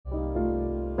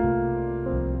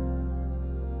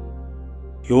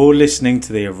You're listening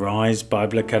to the Arise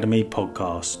Bible Academy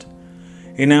podcast.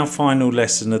 In our final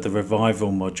lesson of the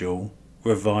Revival module,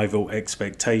 Revival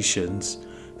Expectations,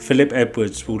 Philip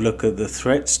Edwards will look at the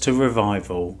threats to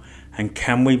revival and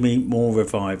can we meet more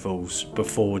revivals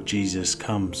before Jesus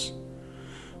comes.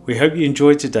 We hope you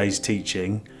enjoyed today's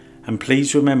teaching, and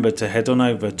please remember to head on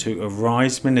over to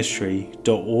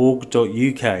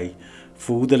ariseministry.org.uk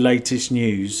for all the latest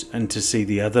news and to see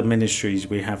the other ministries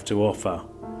we have to offer.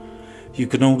 You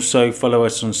can also follow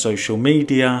us on social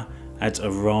media at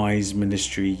Arise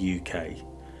Ministry UK.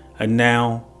 And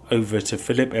now over to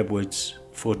Philip Edwards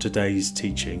for today's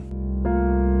teaching.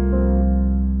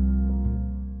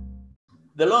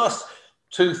 The last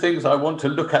two things I want to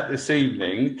look at this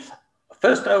evening.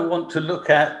 First, I want to look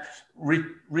at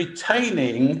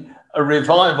retaining a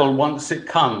revival once it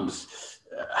comes.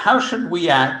 How should we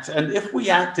act? And if we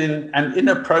act in an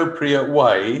inappropriate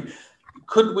way,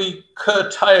 could we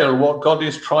curtail what God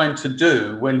is trying to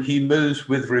do when he moves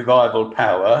with revival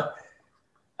power?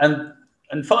 And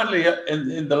finally,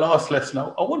 in the last lesson,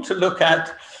 I want to look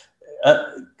at,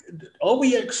 are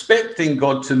we expecting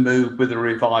God to move with a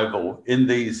revival in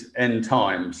these end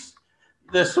times?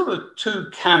 There's sort of two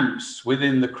camps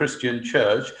within the Christian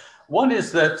church. One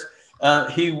is that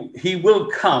he will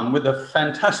come with a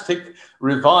fantastic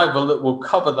revival that will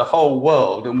cover the whole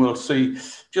world, and we'll see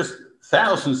just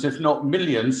thousands, if not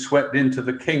millions, swept into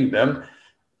the kingdom.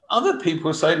 Other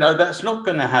people say, no, that's not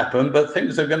going to happen, but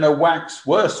things are going to wax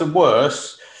worse and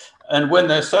worse. And when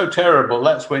they're so terrible,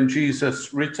 that's when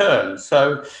Jesus returns.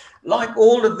 So like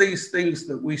all of these things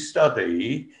that we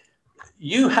study,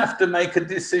 you have to make a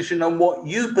decision on what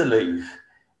you believe.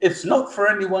 It's not for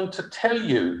anyone to tell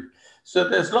you. So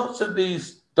there's lots of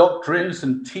these doctrines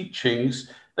and teachings,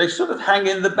 they sort of hang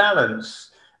in the balance.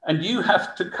 And you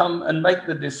have to come and make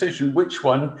the decision which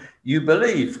one you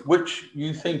believe, which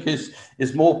you think is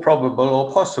more probable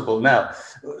or possible. Now,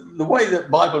 the way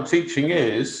that Bible teaching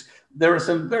is, there are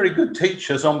some very good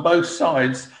teachers on both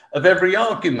sides of every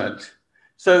argument.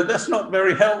 So that's not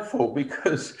very helpful,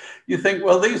 because you think,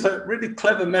 well, these are really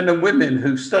clever men and women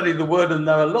who study the word and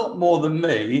know a lot more than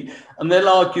me, and they'll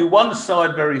argue one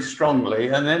side very strongly,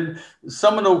 and then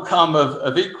someone will come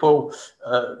of equal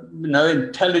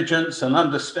intelligence and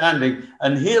understanding,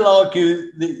 and he'll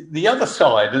argue the other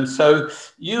side. And so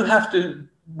you have to,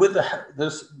 with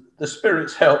the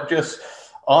Spirit's help, just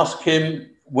ask him,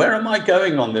 where am I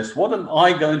going on this? What am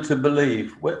I going to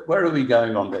believe? Where are we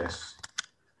going on this?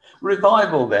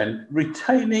 Revival, then,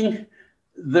 retaining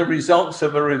the results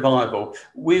of a revival.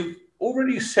 We've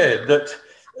already said that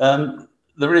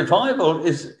the revival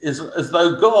is as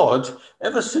though God,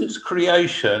 ever since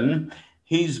creation,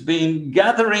 he's been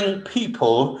gathering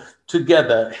people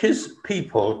together, his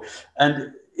people.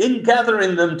 And in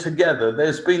gathering them together,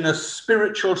 there's been a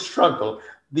spiritual struggle.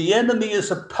 The enemy is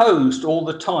opposed all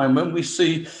the time. When we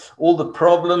see all the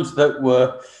problems that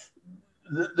were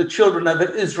the children of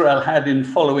Israel had in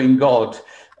following God.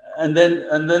 And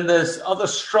then there's other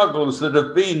struggles that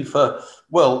have been for,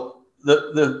 well,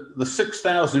 the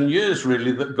 6,000 years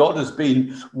really that God has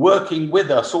been working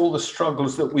with us, all the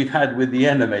struggles that we've had with the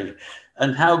enemy,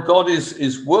 and how God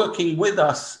is working with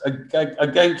us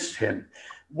against him.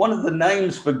 One of the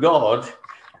names for God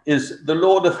is the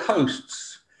Lord of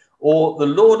Hosts, or the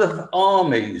Lord of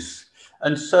Armies.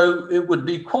 And so it would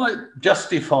be quite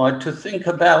justified to think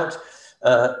about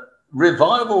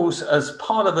revivals as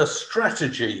part of a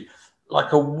strategy,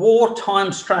 like a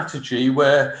wartime strategy,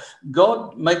 where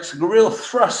God makes a real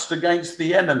thrust against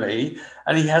the enemy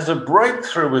and he has a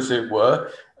breakthrough, as it were,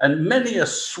 and many are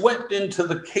swept into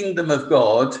the kingdom of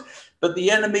God, but the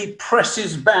enemy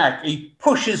presses back, he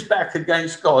pushes back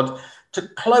against God to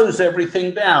close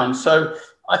everything down. So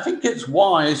I think it's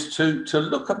wise to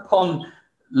look upon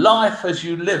life as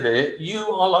you live it. You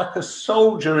are like a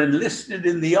soldier enlisted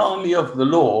in the army of the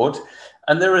Lord,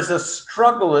 and there is a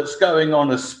struggle that's going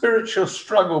on, a spiritual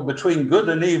struggle between good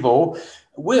and evil.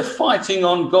 We're fighting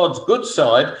on God's good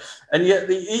side, and yet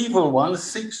the evil one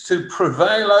seeks to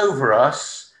prevail over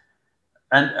us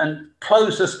and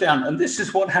close us down. And this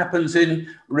is what happens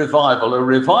in revival. A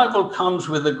revival comes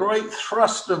with a great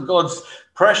thrust of God's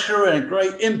pressure and a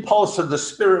great impulse of the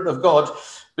Spirit of God.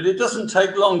 But it doesn't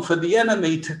take long for the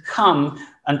enemy to come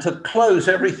and to close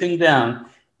everything down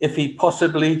if he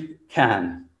possibly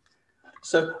can.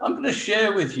 So I'm going to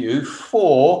share with you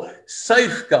 4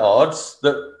 safeguards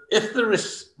that if there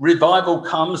is revival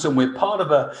comes and we're part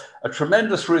of a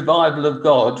tremendous revival of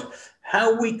God,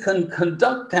 how we can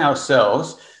conduct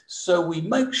ourselves so we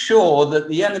make sure that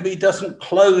the enemy doesn't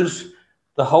close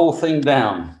the whole thing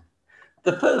down.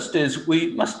 The first is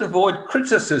we must avoid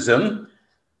criticism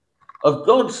of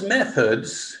God's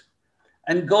methods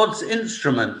and God's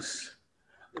instruments.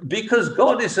 Because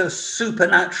God is a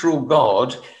supernatural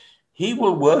God, he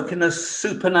will work in a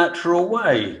supernatural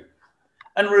way.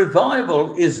 And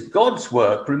revival is God's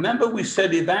work. Remember, we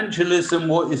said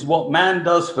evangelism is what man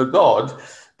does for God,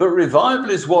 but revival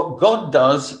is what God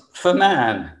does for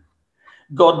man.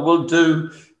 God will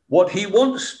do what he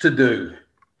wants to do,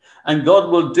 and God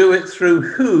will do it through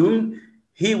whom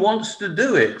he wants to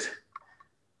do it.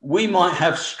 We might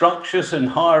have structures and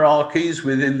hierarchies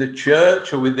within the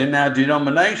church or within our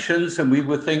denominations, and we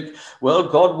would think, well,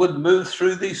 God would move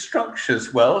through these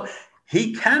structures. Well,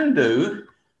 he can do,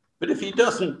 but if he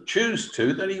doesn't choose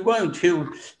to, then he won't.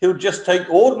 He'll just take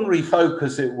ordinary folk,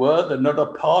 as it were, that are not a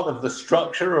part of the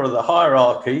structure or the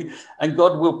hierarchy, and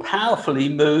God will powerfully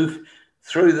move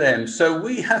through them. So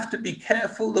we have to be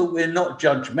careful that we're not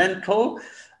judgmental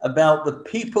about the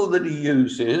people that he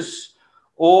uses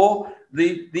or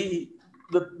the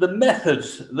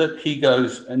methods that he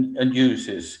goes and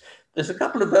uses. There's a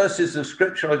couple of verses of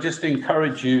scripture I'll just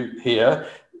encourage you here.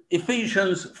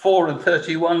 Ephesians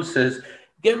 4:31 says,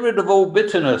 "Get rid of all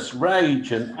bitterness,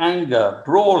 rage and anger,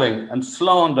 brawling and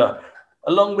slander,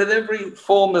 along with every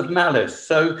form of malice."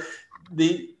 So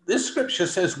this scripture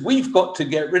says we've got to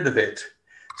get rid of it.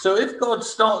 So if God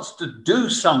starts to do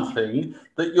something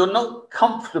that you're not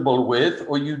comfortable with,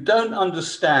 or you don't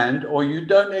understand, or you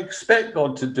don't expect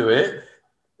God to do it,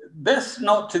 best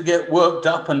not to get worked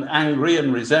up and angry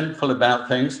and resentful about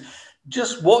things.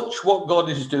 Just watch what God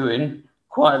is doing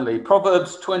quietly.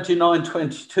 Proverbs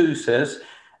 29:22 says,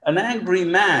 "An angry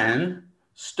man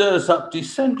stirs up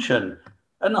dissension,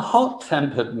 and a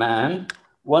hot-tempered man,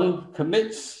 one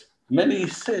commits many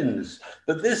sins."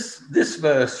 But this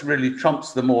verse really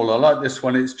trumps them all. I like this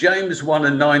one. It's James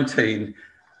 1:19.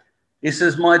 He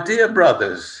says, "My dear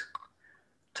brothers,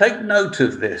 take note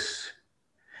of this.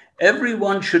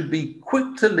 Everyone should be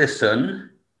quick to listen,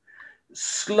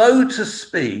 slow to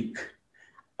speak,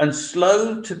 and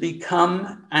slow to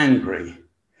become angry."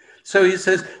 So he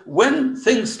says, when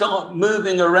things start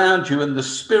moving around you and the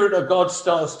Spirit of God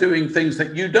starts doing things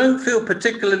that you don't feel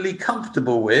particularly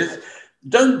comfortable with,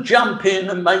 don't jump in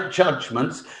and make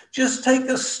judgments. Just take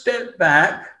a step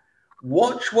back,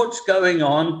 watch what's going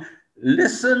on,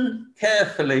 listen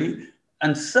carefully,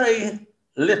 and say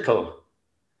little.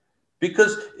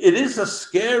 Because it is a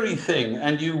scary thing,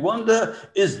 and you wonder,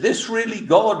 is this really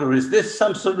God, or is this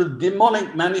some sort of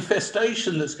demonic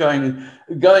manifestation that's going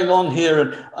on here?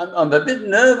 And I'm a bit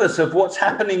nervous of what's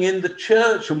happening in the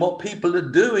church and what people are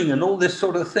doing and all this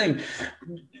sort of thing.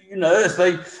 You know, as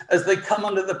they come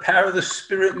under the power of the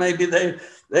Spirit, maybe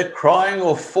they're crying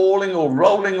or falling or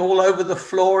rolling all over the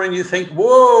floor, and you think,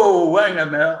 whoa, hang on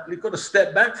a minute, you've got to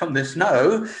step back from this.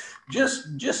 No,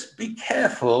 just be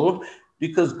careful,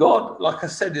 because God, like I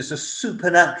said, is a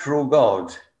supernatural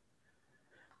God.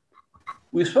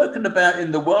 We've spoken about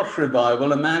in the Welsh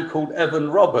revival a man called Evan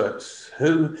Roberts,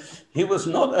 who he was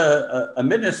not a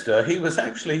minister. He was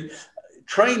actually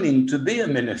training to be a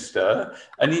minister,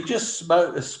 and he just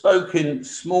spoke in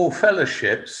small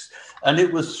fellowships, and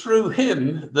it was through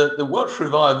him that the Welsh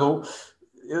revival,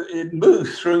 it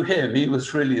moved through him. He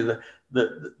was really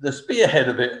the spearhead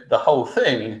of it, the whole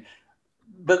thing.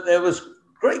 But there was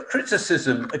great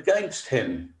criticism against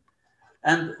him,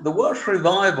 and the Welsh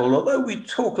revival, although we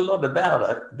talk a lot about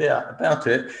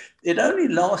it, it only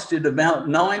lasted about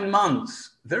 9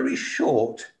 months, very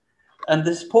short. And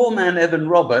this poor man, Evan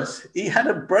Roberts, he had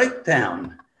a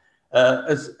breakdown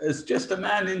as just a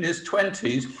man in his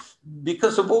 20s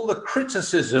because of all the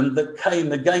criticism that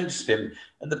came against him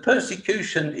and the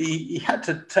persecution he had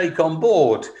to take on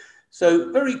board.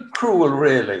 So very cruel,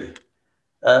 really.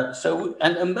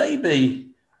 And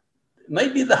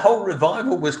maybe the whole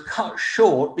revival was cut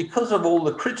short because of all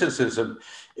the criticism.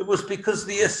 It was because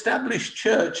the established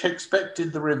church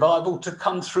expected the revival to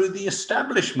come through the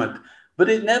establishment. But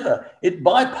it never. It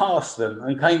bypassed them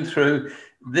and came through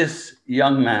this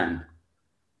young man.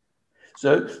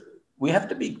 So we have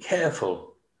to be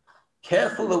careful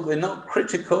that we're not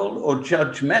critical or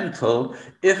judgmental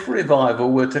if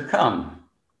revival were to come.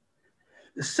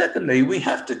 Secondly, we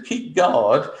have to keep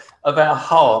guard of our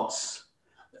hearts,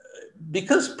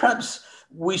 because perhaps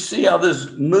we see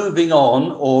others moving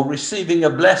on or receiving a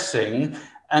blessing,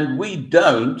 and we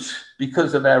don't,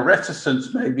 because of our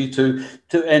reticence maybe to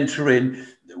enter in.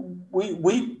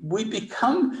 We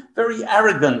become very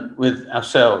arrogant with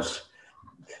ourselves.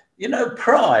 You know,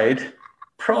 pride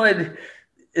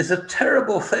is a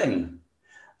terrible thing.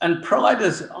 And pride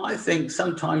has, I think,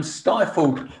 sometimes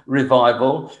stifled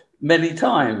revival many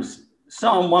times.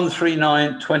 Psalm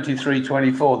 139, 23,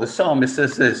 24, the psalmist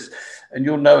says this, and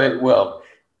you'll know it well.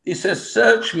 He says,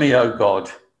 search me, O God,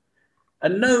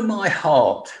 and know my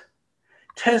heart.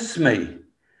 Test me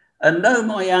and know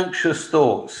my anxious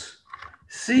thoughts.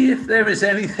 See if there is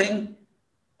anything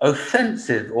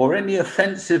offensive or any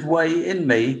offensive way in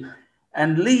me,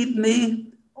 and lead me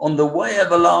on the way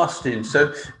everlasting.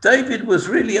 So David was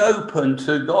really open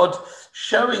to God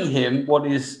showing him what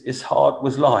his heart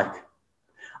was like.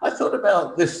 I thought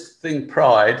about this thing,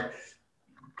 pride.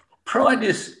 Pride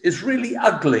is really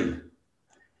ugly.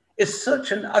 It's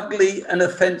such an ugly and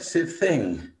offensive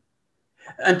thing.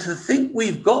 And to think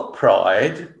we've got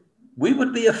pride, we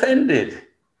would be offended.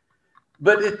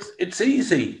 But it's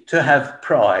easy to have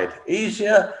pride,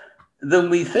 easier than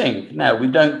we think. Now, we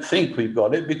don't think we've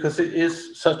got it because it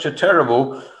is such a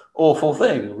terrible, awful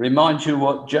thing. Remind you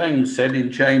what James said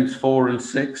in James 4 and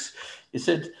 6. He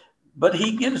said, but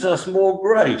he gives us more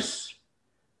grace.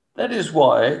 That is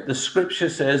why the scripture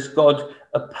says God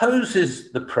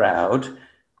opposes the proud,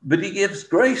 but he gives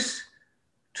grace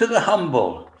to the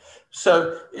humble.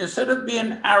 So instead of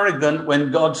being arrogant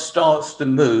when God starts to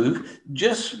move,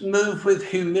 just move with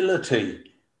humility.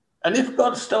 And if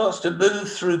God starts to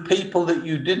move through people that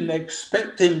you didn't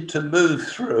expect him to move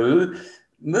through,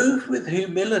 move with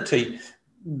humility.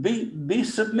 Be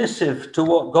submissive to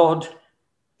what God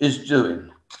is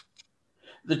doing.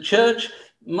 The church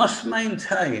must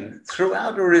maintain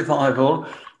throughout a revival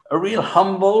a real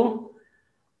humble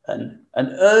and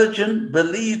an urgent,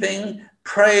 believing,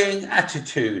 praying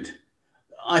attitude.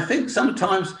 I think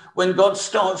sometimes when God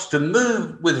starts to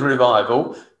move with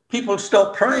revival, people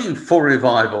stop praying for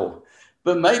revival,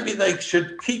 but maybe they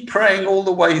should keep praying all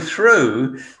the way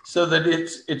through so that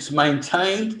it's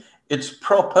maintained, it's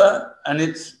proper, and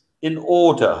it's in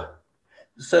order.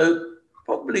 So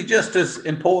probably just as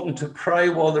important to pray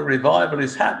while the revival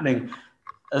is happening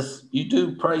as you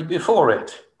do pray before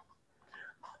it.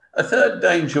 A third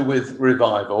danger with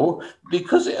revival,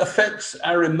 because it affects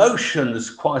our emotions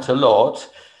quite a lot,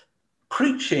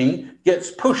 preaching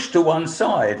gets pushed to one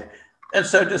side, and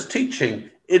so does teaching.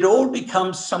 It all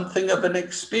becomes something of an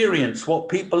experience, what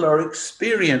people are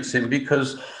experiencing,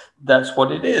 because that's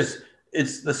what it is.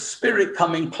 It's the Spirit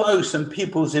coming close, and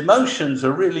people's emotions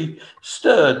are really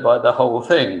stirred by the whole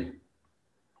thing.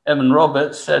 Evan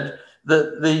Roberts said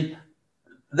that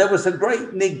there was a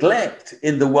great neglect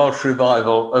in the Welsh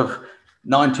revival of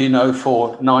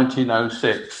 1904,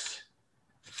 1906.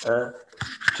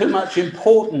 Too much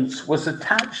importance was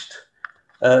attached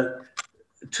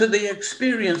to the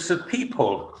experience of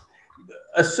people.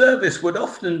 A service would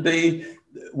often be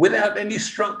without any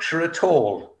structure at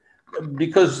all,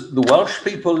 because the Welsh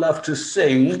people love to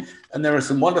sing, and there are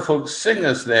some wonderful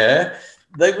singers there.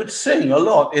 They would sing a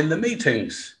lot in the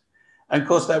meetings. And of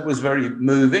course, that was very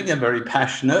moving and very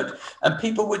passionate. And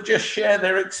people would just share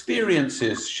their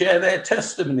experiences, share their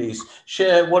testimonies,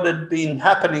 share what had been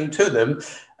happening to them.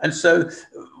 And so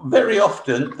very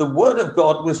often the word of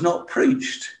God was not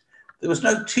preached. There was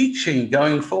no teaching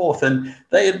going forth. And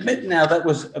they admit now that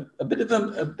was a bit of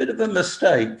a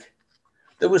mistake.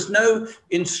 There was no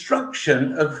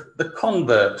instruction of the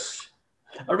converts.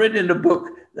 I read in a book,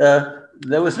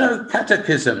 there was no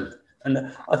catechism.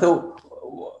 And I thought,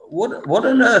 what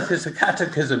on earth is a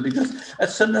catechism? Because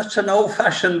that's an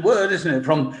old-fashioned word, isn't it?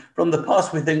 From the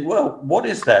past, we think, well, what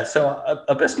is that? So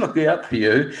I best look it up for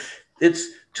you. It's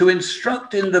to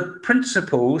instruct in the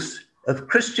principles of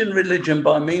Christian religion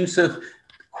by means of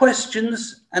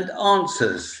questions and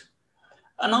answers.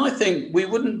 And I think we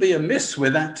wouldn't be amiss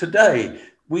with that today.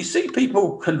 We see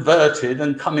people converted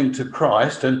and coming to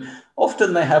Christ, and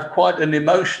often they have quite an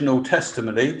emotional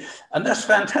testimony, and that's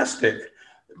fantastic.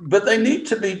 But they need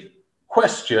to be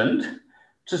questioned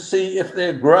to see if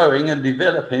they're growing and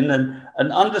developing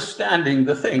and understanding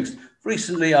the things.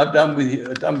 Recently, I've done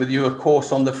with you a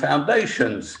course on the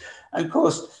foundations. And of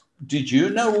course, did you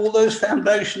know all those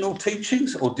foundational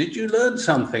teachings, or did you learn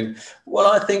something?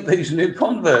 Well, I think these new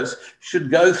converts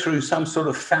should go through some sort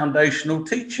of foundational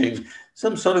teaching,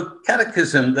 some sort of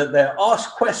catechism, that they're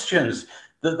asked questions,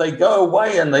 that they go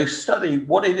away and they study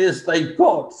what it is they've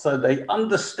got, so they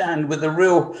understand with a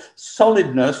real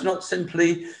solidness, not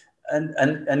simply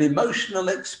an emotional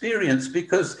experience,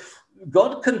 because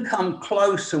God can come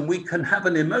close and we can have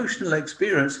an emotional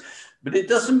experience, but it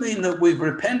doesn't mean that we've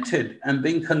repented and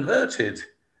been converted.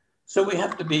 So we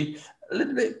have to be a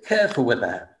little bit careful with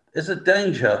that. There's a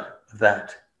danger of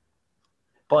that.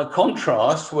 By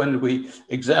contrast, when we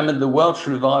examine the Welsh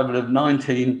revival of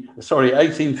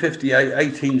 1858,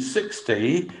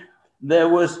 1860, there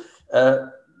was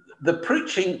the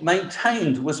preaching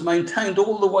was maintained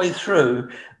all the way through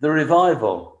the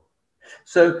revival.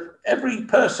 So every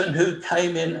person who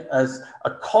came in as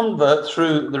a convert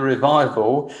through the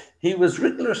revival, he was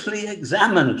rigorously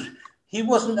examined. He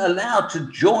wasn't allowed to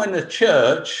join a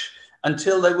church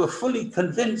until they were fully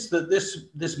convinced that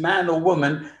this man or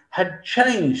woman had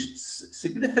changed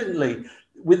significantly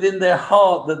within their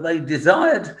heart, that they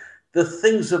desired the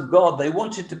things of God. They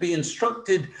wanted to be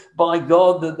instructed by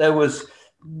God, that there was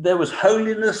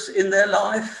holiness in their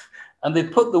life, and they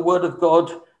put the word of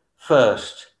God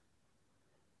first.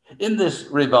 In this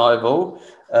revival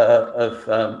of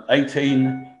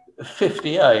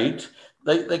 1858,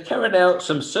 they carried out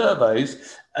some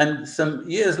surveys, and some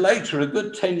years later, a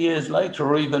good 10 years later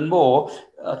or even more,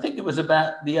 I think it was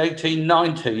about the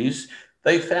 1890s,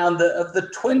 they found that of the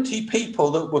 20 people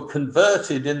that were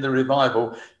converted in the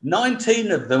revival,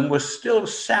 19 of them were still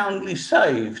soundly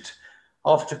saved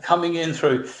after coming in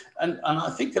through. And I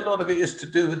think a lot of it is to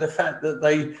do with the fact that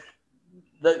they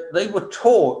were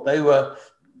taught, they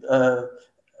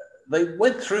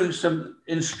went through some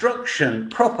instruction,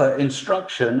 proper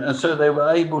instruction, and so they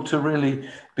were able to really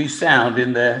be sound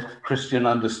in their Christian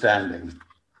understanding.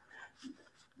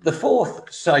 The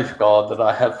fourth safeguard that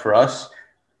I have for us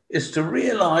is to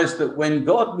realize that when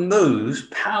God moves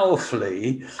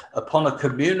powerfully upon a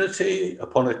community,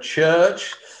 upon a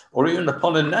church, or even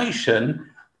upon a nation,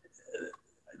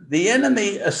 the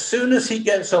enemy, as soon as he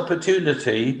gets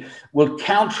opportunity, will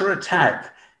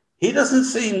counterattack. He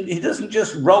doesn't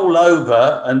just roll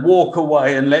over and walk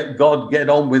away and let God get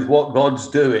on with what God's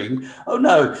doing. Oh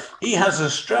no, he has a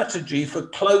strategy for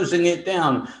closing it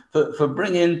down, for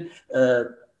bringing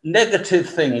negative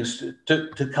things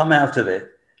to come out of it.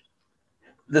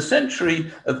 The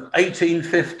century of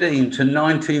 1815 to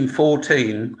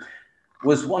 1914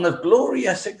 was one of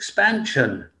glorious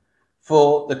expansion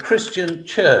for the Christian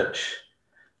church.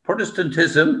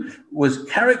 Protestantism was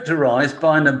characterized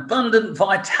by an abundant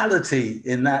vitality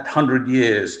in that 100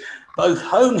 years, both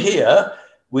home here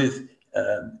with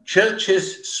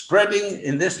churches spreading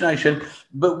in this nation,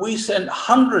 but we sent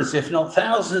hundreds, if not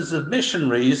thousands, of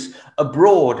missionaries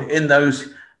abroad in those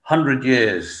 100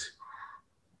 years.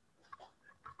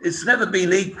 It's never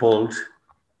been equaled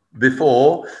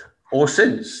before or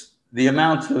since, the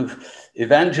amount of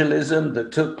evangelism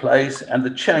that took place and the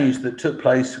change that took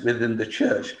place within the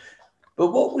church.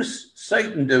 But what was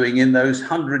Satan doing in those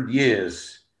 100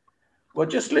 years? Well,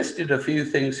 just listed a few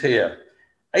things here.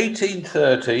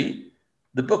 1830,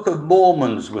 the Book of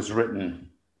Mormon was written.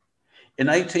 In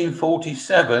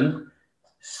 1847,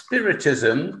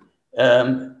 Spiritism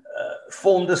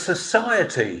formed a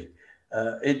society.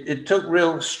 It took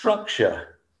real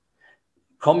structure.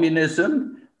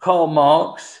 Communism, Karl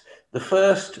Marx, the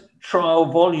first trial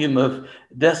volume of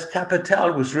Des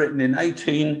Capital was written in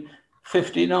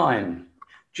 1859.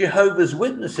 Jehovah's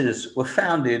Witnesses were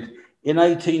founded in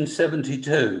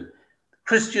 1872.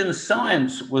 Christian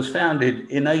Science was founded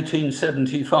in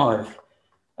 1875.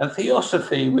 And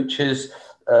Theosophy, which is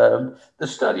the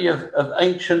study of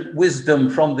ancient wisdom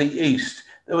from the East,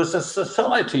 there was a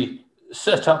society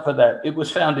set up for that. It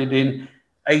was founded in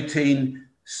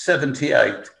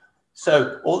 1878.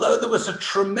 So although there was a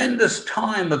tremendous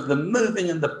time of the moving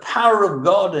and the power of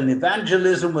God, and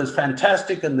evangelism was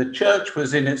fantastic and the church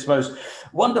was in its most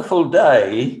wonderful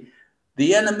day,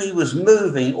 the enemy was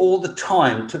moving all the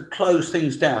time to close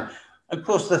things down. Of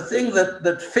course, the thing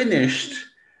that finished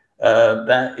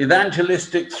that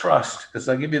evangelistic thrust, because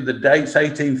I give you the dates,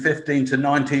 1815 to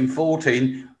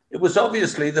 1914, it was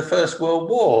obviously the First World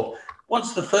War.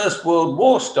 Once the First World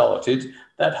War started,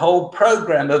 that whole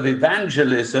program of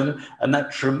evangelism and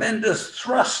that tremendous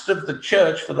thrust of the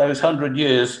church for those 100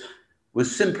 years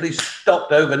was simply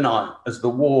stopped overnight as the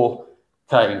war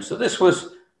came. So this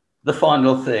was the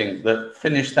final thing that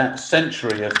finished that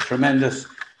century of tremendous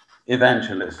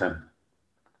evangelism.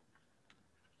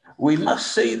 We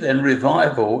must see then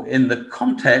revival in the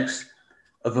context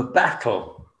of a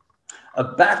battle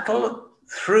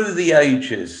through the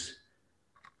ages,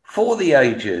 for the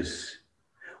ages.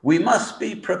 We must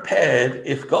be prepared,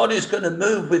 if God is going to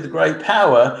move with great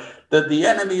power, that the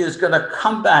enemy is going to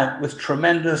come back with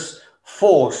tremendous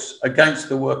force against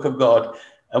the work of God.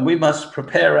 And we must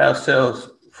prepare ourselves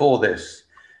for this.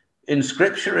 In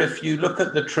Scripture, if you look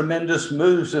at the tremendous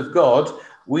moves of God,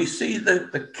 we see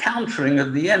the countering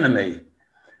of the enemy.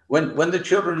 When the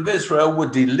children of Israel were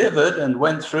delivered and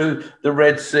went through the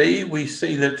Red Sea, we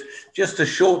see that just a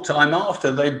short time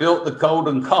after, they built the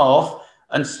golden calf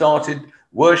and started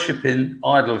worshipping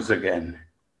idols again.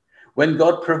 When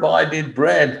God provided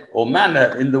bread or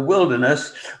manna in the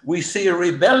wilderness, we see a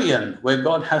rebellion where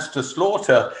God has to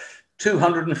slaughter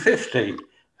 250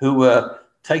 who were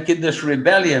taking this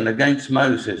rebellion against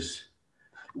Moses.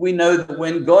 We know that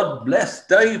when God blessed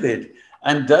David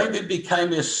and David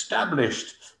became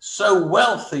established, so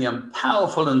wealthy and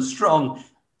powerful and strong,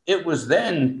 it was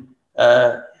then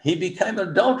he became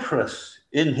adulterous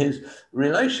in his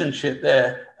relationship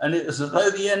there. And it was as though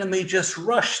the enemy just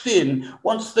rushed in.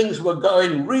 Once things were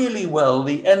going really well,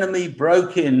 the enemy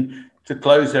broke in to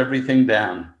close everything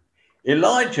down.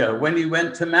 Elijah, when he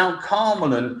went to Mount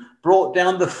Carmel and brought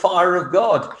down the fire of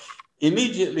God,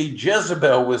 immediately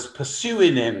Jezebel was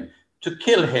pursuing him to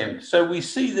kill him. So we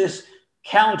see this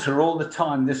counter all the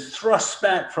time, this thrust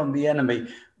back from the enemy.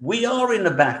 We are in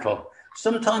a battle.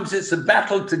 Sometimes it's a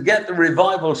battle to get the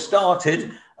revival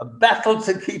started, a battle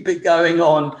to keep it going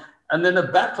on, and then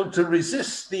a battle to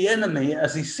resist the enemy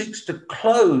as he seeks to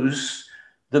close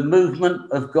the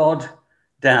movement of God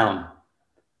down.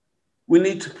 We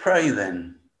need to pray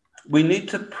then. We need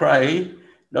to pray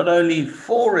not only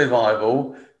for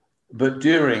revival, but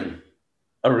during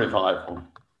a revival.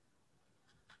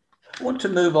 I want to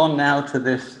move on now to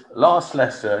this last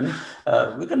lesson.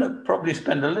 We're going to probably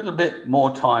spend a little bit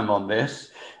more time on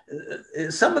this.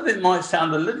 Some of it might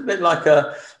sound a little bit like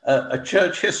a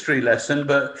church history lesson,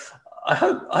 but I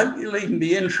hope you'll even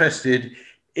be interested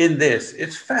in this.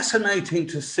 It's fascinating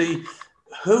to see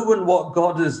who and what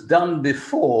God has done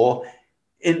before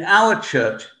in our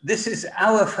church. This is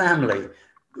our family.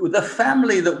 The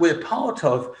family that we're part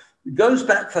of goes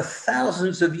back for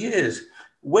thousands of years.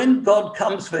 When God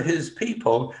comes for his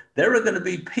people, there are going to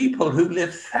be people who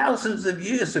lived thousands of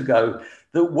years ago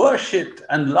that worshipped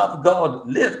and loved God,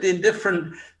 lived in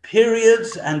different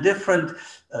periods and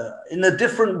in a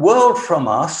different world from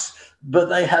us, but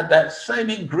they had that same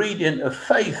ingredient of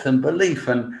faith and belief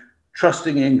and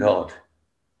trusting in God.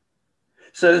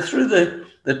 So through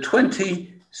the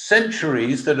 20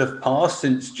 centuries that have passed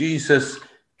since Jesus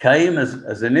came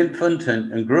as an infant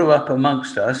and grew up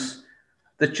amongst us,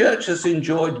 the church has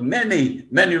enjoyed many,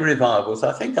 many revivals.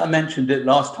 I think I mentioned it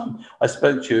last time I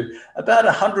spoke to you. About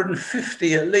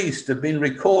 150 at least have been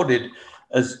recorded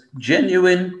as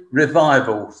genuine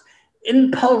revivals,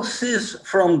 impulses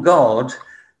from God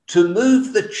to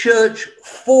move the church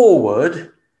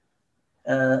forward.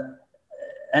 And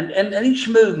each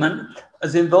movement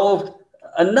has involved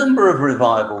a number of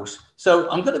revivals. So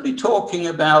I'm going to be talking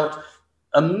about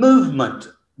a movement,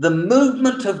 the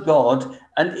movement of God.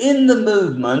 And in the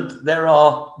movement, there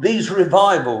are these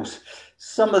revivals.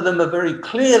 Some of them are very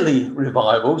clearly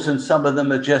revivals, and some of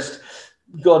them are just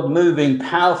God moving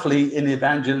powerfully in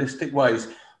evangelistic ways.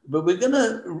 But we're going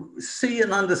to see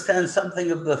and understand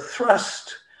something of the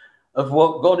thrust of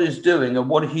what God is doing and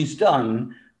what he's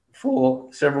done for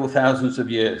several thousands of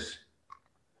years.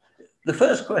 The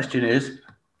first question is,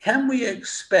 can we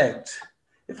expect,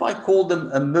 if I call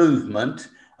them a movement,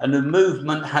 and a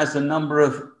movement has a number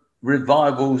of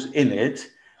revivals in it,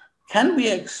 can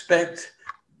we expect,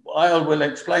 I will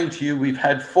explain to you, we've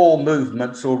had 4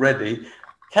 movements already,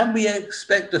 can we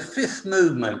expect a 5th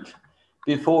movement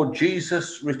before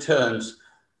Jesus returns?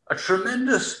 A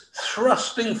tremendous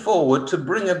thrusting forward to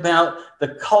bring about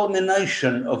the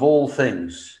culmination of all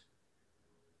things.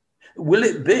 Will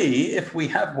it be, if we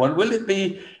have one, will it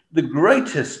be the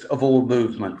greatest of all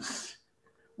movements,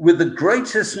 with the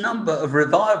greatest number of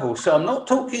revivals? So I'm not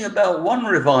talking about one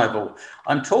revival.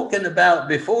 I'm talking about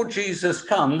before Jesus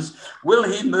comes, will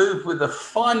he move with a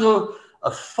final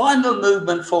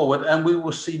movement forward, and we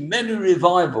will see many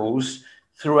revivals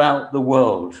throughout the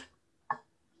world.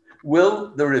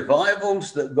 Will the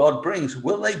revivals that God brings,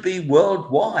 will they be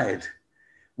worldwide?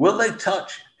 Will they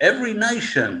touch every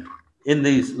nation in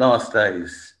these last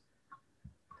days?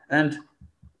 And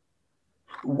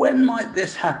when might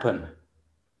this happen?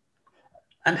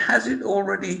 And has it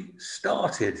already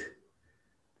started?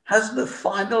 Has the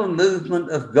final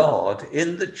movement of God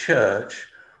in the church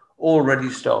already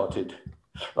started?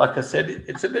 Like I said,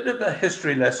 it's a bit of a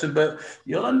history lesson, but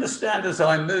you'll understand as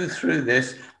I move through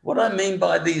this what I mean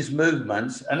by these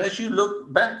movements. And as you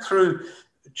look back through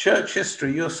church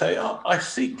history, you'll say, oh, I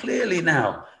see clearly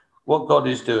now what God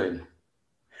is doing.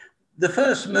 The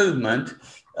first movement,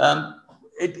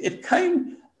 it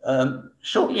came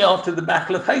shortly after the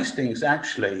Battle of Hastings,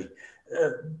 actually.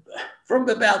 From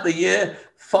about the year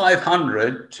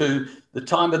 500 to the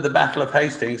time of the Battle of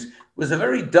Hastings was a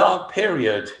very dark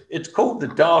period. It's called the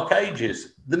Dark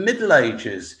Ages, the Middle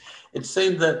Ages. It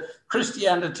seemed that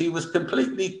Christianity was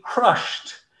completely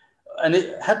crushed and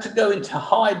it had to go into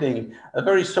hiding, a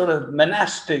very sort of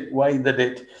monastic way that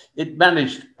it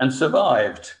managed and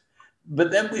survived.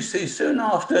 But then we see soon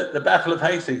after the Battle of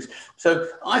Hastings. So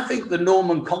I think the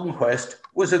Norman conquest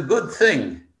was a good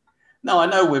thing, Now, I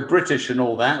know we're British and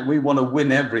all that. We want to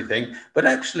win everything. But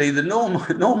actually, the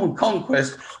Norman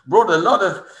conquest brought a lot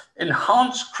of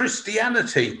enhanced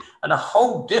Christianity and a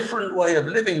whole different way of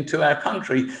living to our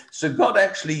country. So God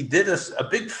actually did us a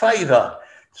big favor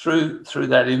through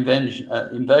that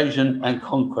invasion and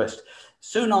conquest.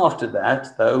 Soon after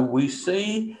that, though, we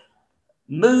see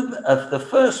the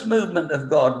first movement of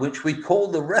God, which we call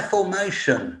the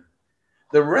Reformation.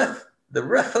 The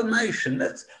Reformation.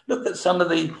 Let's look at some of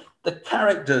the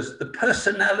characters, the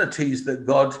personalities that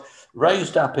God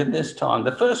raised up in this time.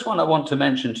 The first one I want to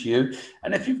mention to you,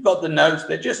 and if you've got the notes,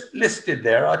 they're just listed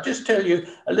there. I'll just tell you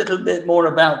a little bit more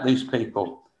about these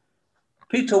people.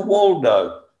 Peter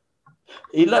Waldo,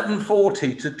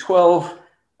 1140 to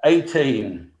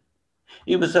 1218.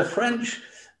 He was a French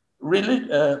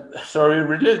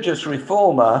religious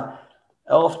reformer,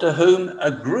 after whom a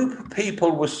group of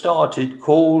people was started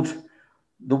called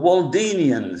the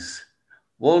Waldenians.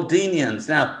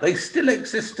 Now, they still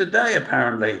exist today,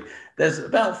 apparently. There's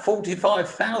about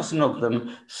 45,000 of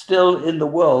them still in the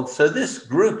world. So this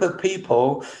group of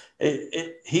people,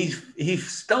 he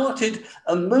started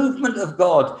a movement of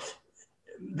God.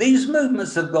 These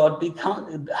movements of God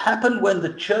happen when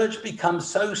the church becomes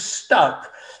so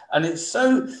stuck and it's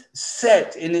so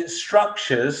set in its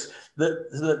structures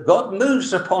that God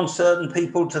moves upon certain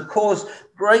people to cause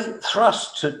great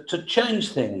thrust to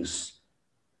change things.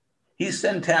 He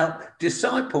sent out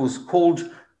disciples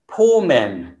called poor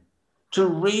men to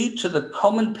read to the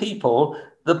common people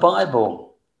the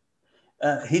Bible.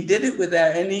 He did it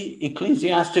without any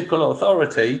ecclesiastical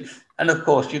authority. And of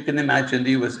course, you can imagine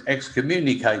he was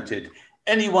excommunicated.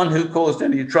 Anyone who caused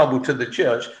any trouble to the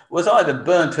church was either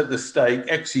burnt at the stake,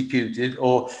 executed,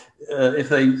 or if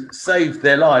they saved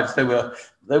their lives, they were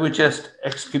just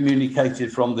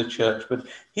excommunicated from the church. But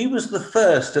he was the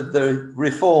first of the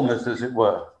reformers, as it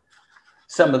were.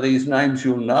 Some of these names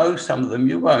you'll know, some of them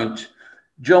you won't.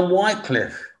 John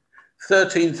Wycliffe,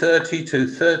 1330 to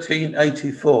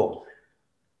 1384.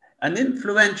 An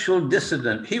influential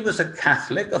dissident. He was a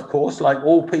Catholic, of course, like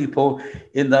all people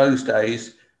in those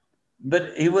days,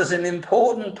 but he was an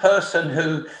important person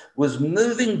who was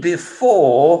moving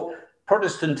before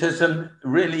Protestantism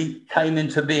really came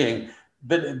into being.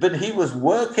 But he was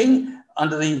working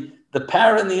under the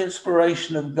power and the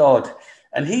inspiration of God.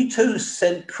 And he too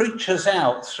sent preachers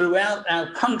out throughout our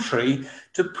country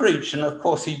to preach. And of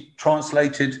course, he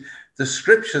translated the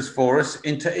scriptures for us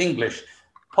into English.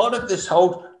 Part of this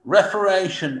whole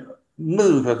Reformation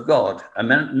move of God.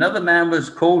 Another man was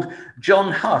called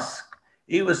John Huss.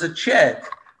 He was a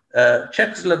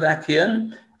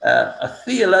Czechoslovakian, a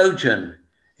theologian.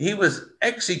 He was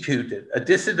executed, a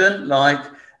dissident like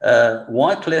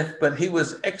Wycliffe, but he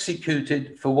was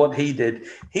executed for what he did.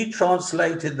 He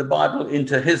translated the Bible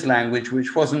into his language,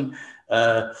 which wasn't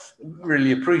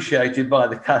really appreciated by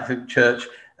the Catholic Church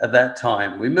at that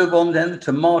time. We move on then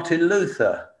to Martin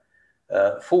Luther,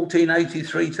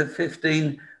 1483 to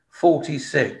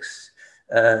 1546.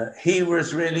 He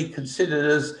was really considered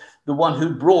as the one who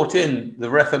brought in the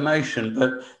Reformation,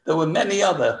 but there were many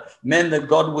other men that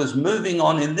God was moving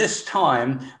on in this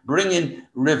time, bringing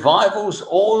revivals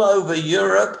all over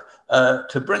Europe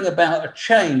to bring about a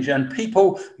change, and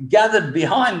people gathered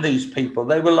behind these people.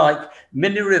 They were like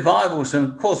mini revivals.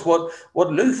 And of course,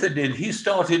 what Luther did, he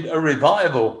started a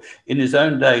revival in his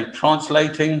own day,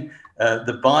 translating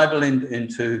the Bible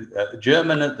into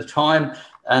German at the time.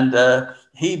 And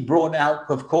he brought out,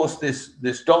 of course,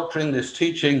 this doctrine, this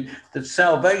teaching that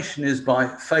salvation is by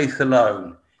faith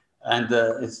alone. And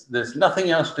there's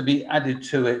nothing else to be added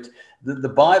to it. That the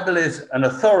Bible is an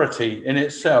authority in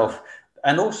itself.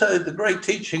 And also the great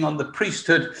teaching on the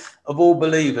priesthood of all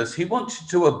believers. He wanted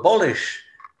to abolish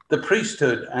the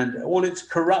priesthood and all its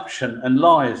corruption and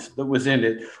lies that was in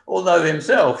it. Although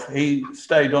himself, he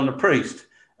stayed on a priest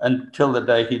until the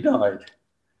day he died.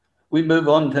 We move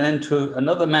on then to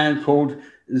another man called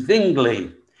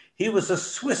Zwingli. He was a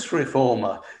Swiss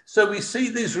reformer. So we see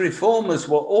these reformers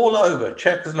were all over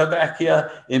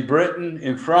Czechoslovakia, in Britain,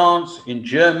 in France, in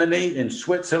Germany, in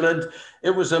Switzerland.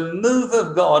 It was a move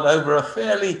of God over a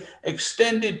fairly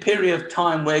extended period of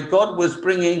time where God was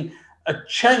bringing a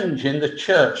change in the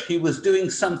church. He was doing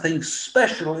something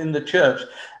special in the church.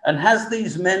 And as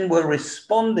these men were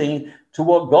responding to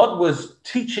what God was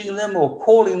teaching them or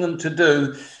calling them to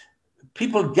do,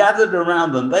 people gathered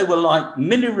around them. They were like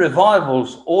mini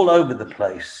revivals all over the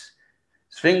place.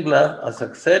 Zwingli, as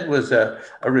I said, was a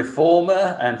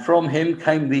reformer, and from him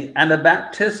came the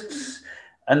Anabaptists.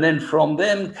 And then from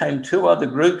them came two other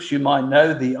groups you might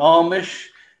know, the Amish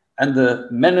and the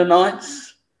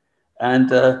Mennonites. And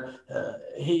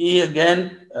he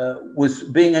again was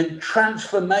being a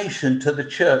transformation to the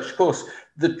church. Of course,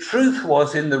 the truth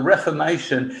was, in the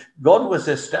Reformation, God was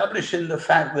establishing the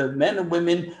fact that men and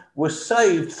women were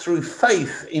saved through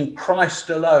faith in Christ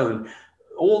alone.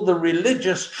 All the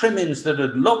religious trimmings that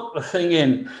had locked the thing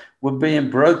in were being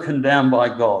broken down by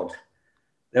God.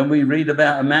 Then we read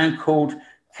about a man called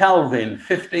Calvin,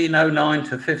 1509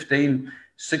 to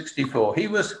 1564. He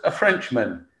was a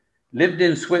Frenchman, lived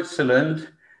in Switzerland.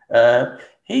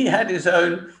 He had his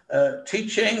own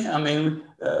teaching. I mean,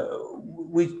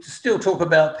 we still talk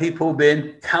about people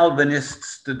being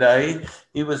Calvinists today.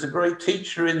 He was a great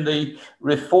teacher in the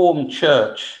Reformed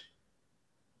Church.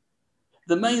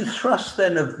 The main thrust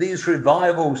then of these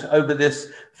revivals over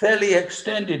this fairly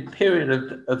extended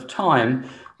period of time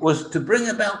was to bring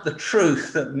about the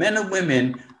truth that men and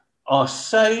women are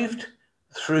saved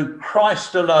through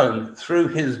Christ alone, through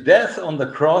his death on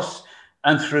the cross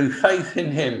and through faith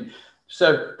in him.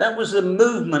 So that was the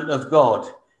movement of God.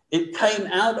 It came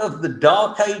out of the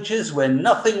Dark Ages when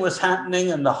nothing was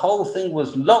happening and the whole thing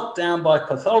was locked down by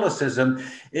Catholicism.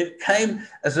 It came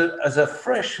as a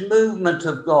fresh movement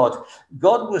of God.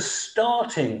 God was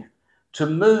starting to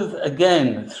move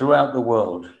again throughout the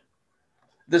world.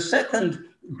 The second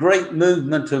great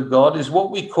movement of God is what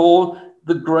we call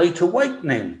the Great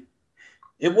Awakening.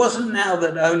 It wasn't now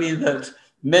that only that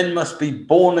men must be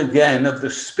born again of the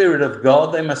Spirit of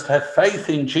God, they must have faith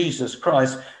in Jesus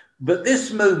Christ, but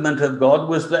this movement of God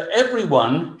was that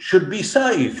everyone should be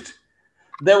saved.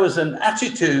 There was an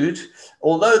attitude,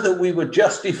 although that we were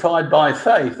justified by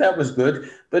faith, that was good,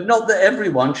 but not that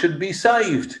everyone should be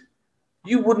saved.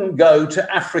 You wouldn't go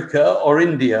to Africa or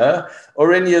India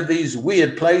or any of these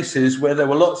weird places where there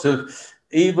were lots of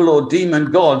evil or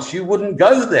demon gods. You wouldn't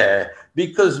go there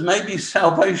because maybe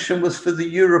salvation was for the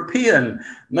European.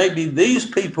 Maybe these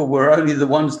people were only the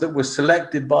ones that were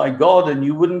selected by God, and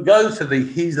you wouldn't go to the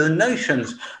heathen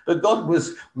nations. But God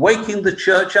was waking the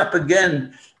church up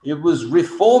again. It was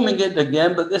reforming it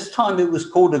again, but this time it was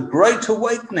called a Great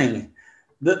Awakening,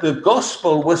 that the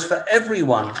gospel was for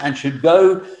everyone and should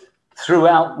go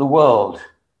throughout the world.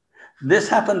 This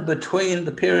happened between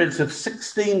the periods of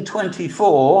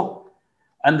 1624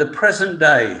 and the present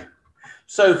day.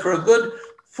 So for a good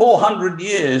 400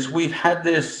 years, we've had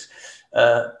this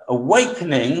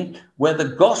awakening where the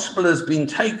gospel has been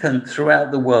taken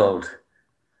throughout the world.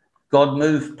 God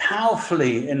moved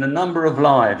powerfully in a number of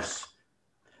lives.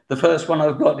 The first one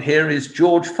I've got here is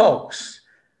George Fox,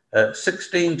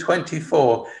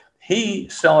 1624. He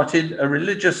started a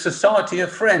religious society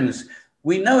of friends.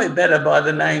 We know it better by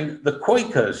the name the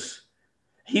Quakers.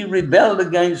 He rebelled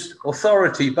against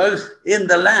authority, both in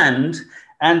the land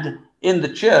and in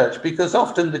the church, because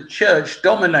often the church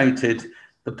dominated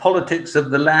the politics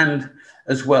of the land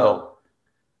as well.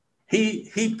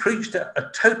 He preached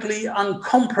a totally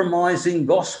uncompromising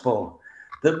gospel,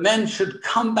 that men should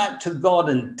come back to God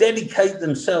and dedicate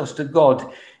themselves to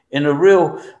God in a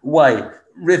real way.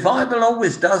 Revival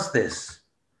always does this.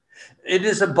 It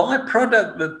is a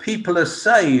byproduct that people are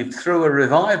saved through a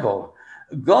revival.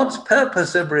 God's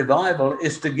purpose of revival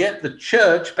is to get the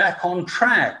church back on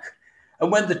track.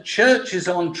 And when the church is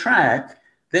on track,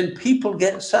 then people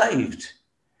get saved.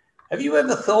 Have you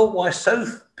ever thought why so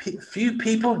few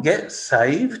people get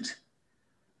saved?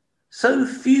 So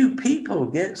few people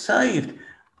get saved.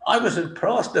 I was a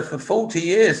pastor for 40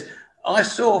 years. I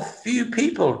saw few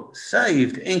people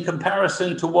saved in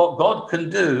comparison to what God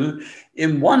can do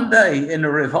in one day in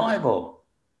a revival.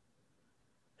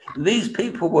 These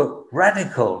people were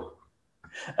radical.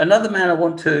 Another man I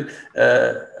want to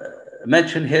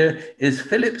mention here is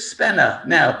Philip Spener.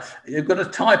 Now, you've got a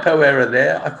typo error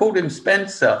there. I called him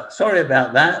Spencer. Sorry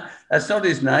about that. That's not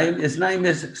his name. His name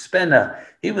is Spener.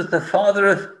 He was the father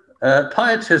of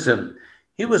Pietism.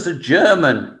 He was a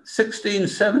German,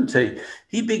 1670.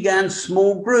 He began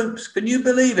small groups. Can you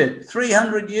believe it?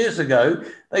 300 years ago,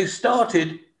 they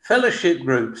started fellowship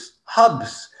groups,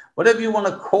 hubs, whatever you want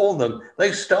to call them.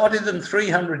 They started them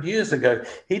 300 years ago.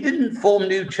 He didn't form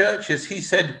new churches. He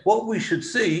said what we should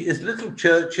see is little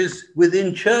churches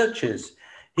within churches.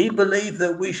 He believed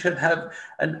that we should have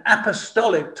an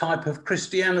apostolic type of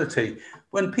Christianity.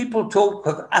 When people talk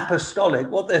of apostolic,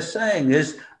 what they're saying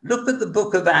is, look at the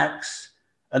book of Acts,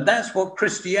 and that's what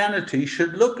Christianity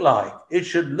should look like. It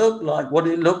should look like what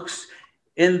it looks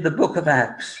in the book of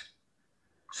Acts.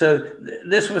 So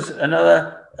this was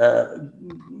another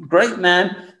great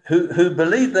man who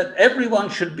believed that everyone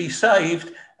should be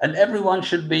saved and everyone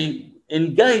should be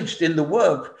engaged in the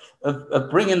work of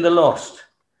bringing the lost.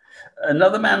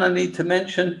 Another man I need to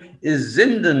mention is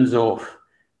Zinzendorf.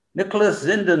 Nicholas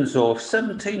Zinzendorf,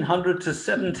 1700 to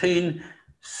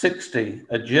 1760,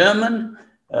 a German,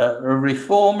 a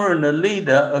reformer and a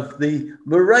leader of the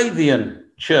Moravian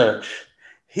Church.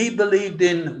 He believed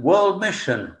in world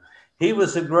mission. He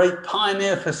was a great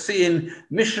pioneer for seeing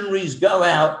missionaries go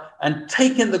out and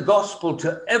taking the gospel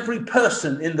to every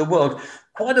person in the world.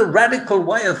 Quite a radical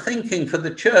way of thinking for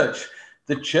the church.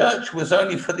 The church was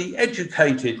only for the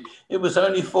educated. It was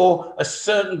only for a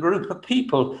certain group of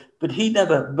people, but he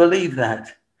never believed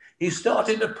that. He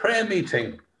started a prayer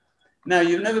meeting. Now,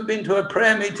 you've never been to a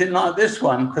prayer meeting like this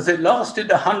one because it lasted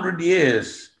 100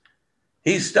 years.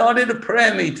 He started a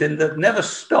prayer meeting that never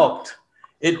stopped.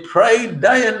 It prayed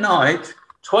day and night,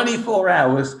 24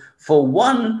 hours for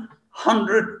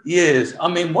 100 years. I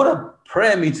mean, what a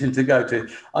prayer meeting to go to.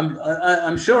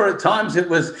 I'm sure at times it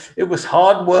was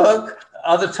hard work.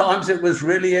 Other times it was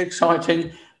really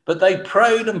exciting, but they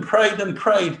prayed and prayed and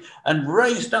prayed and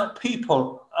raised up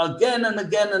people again and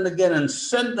again and again and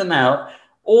sent them out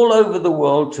all over the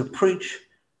world to preach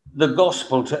the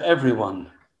gospel to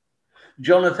everyone.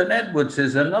 Jonathan Edwards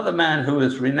is another man who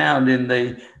is renowned in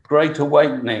the Great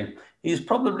Awakening. He's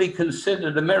probably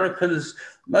considered America's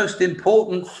most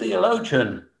important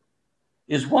theologian.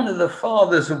 Is one of the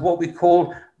fathers of what we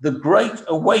call the Great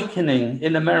Awakening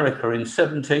in America in the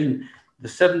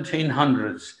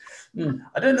 1700s.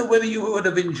 I don't know whether you would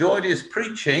have enjoyed his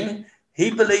preaching.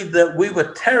 He believed that we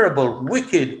were terrible,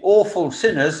 wicked, awful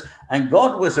sinners, and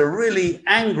God was a really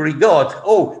angry God.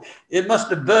 Oh, it must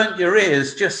have burnt your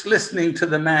ears just listening to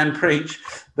the man preach,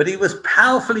 but he was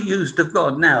powerfully used of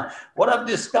God. Now, what I've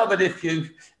discovered, if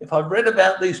I've read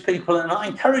about these people, and I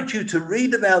encourage you to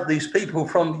read about these people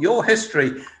from your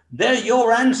history, they're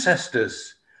your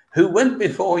ancestors who went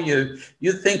before you.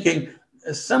 You're thinking,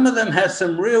 some of them had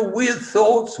some real weird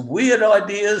thoughts, weird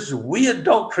ideas, weird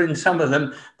doctrine, some of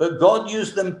them, but God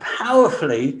used them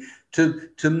powerfully to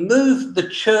move the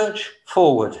church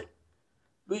forward.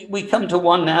 We come to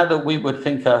one now that we would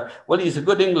think, well, he's a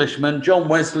good Englishman, John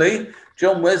Wesley.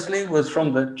 John Wesley was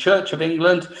from the Church of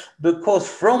England, because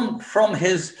from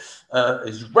his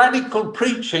radical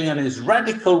preaching and his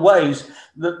radical ways,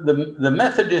 the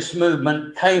Methodist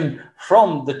movement came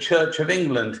from the Church of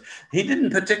England. He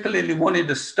didn't particularly wanted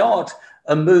to start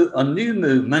a new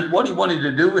movement. What he wanted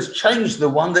to do was change the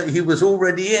one that he was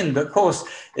already in. But of course,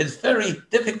 it's very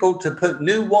difficult to put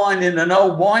new wine in an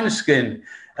old wineskin.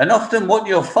 And often what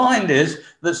you'll find is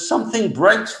that something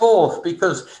breaks forth,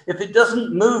 because if it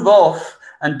doesn't move off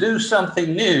and do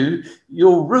something new,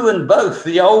 you'll ruin both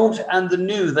the old and the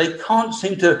new. They can't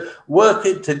seem to work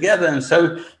it together. And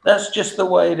so that's just the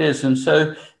way it is. And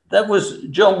so that was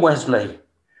John Wesley.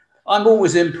 I'm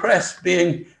always impressed,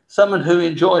 being someone who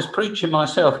enjoys preaching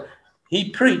myself. He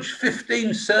preached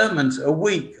 15 sermons a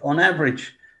week on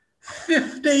average.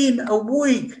 15 a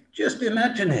week. Just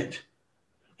imagine it.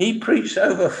 He preached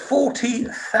over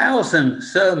 40,000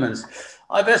 sermons.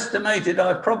 I've estimated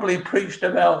I've probably preached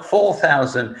about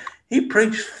 4,000. He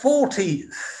preached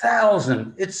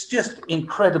 40,000. It's just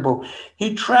incredible.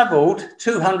 He traveled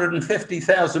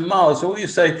 250,000 miles. Or you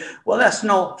say, well, that's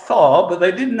not far, but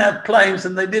they didn't have planes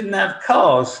and they didn't have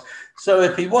cars. So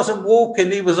if he wasn't walking,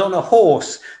 he was on a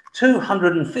horse.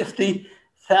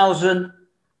 250,000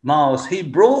 miles. He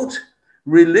brought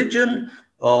religion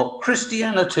or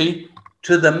Christianity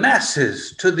to the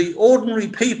masses, to the ordinary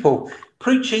people,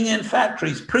 preaching in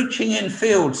factories, preaching in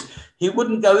fields. He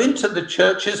wouldn't go into the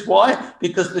churches. Why?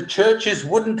 Because the churches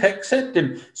wouldn't accept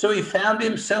him. So he found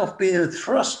himself being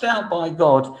thrust out by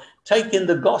God, taking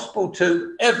the gospel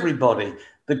to everybody.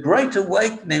 The Great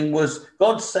Awakening was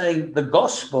God saying the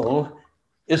gospel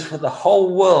is for the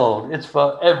whole world. It's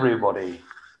for everybody.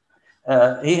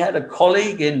 He had a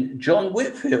colleague in John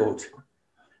Whitefield.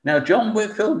 Now, John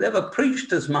Whitefield never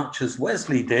preached as much as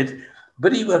Wesley did,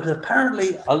 but he was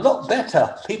apparently a lot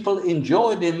better. People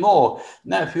enjoyed him more.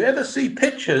 Now, if you ever see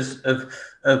pictures of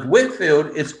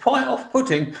Whitefield, it's quite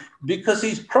off-putting because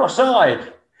he's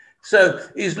cross-eyed. So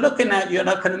he's looking at you, and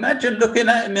I can imagine looking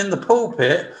at him in the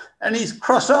pulpit, and he's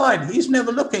cross-eyed. He's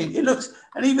never looking. He looks,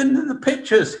 and even in the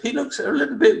pictures, he looks a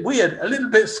little bit weird, a little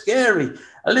bit scary,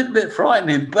 a little bit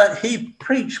frightening, but he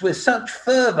preached with such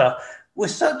fervor, with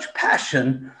such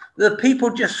passion, that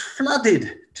people just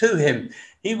flooded to him.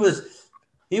 He was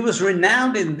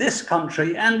renowned in this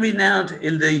country and renowned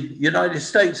in the United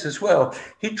States as well.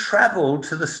 He traveled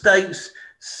to the States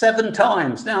 7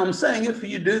 times. Now, I'm saying if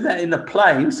you do that in a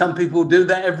plane, some people do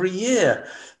that every year,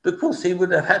 because he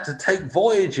would have had to take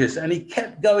voyages, and he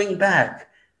kept going back.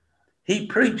 He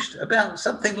preached about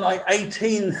something like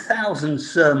 18,000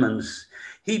 sermons.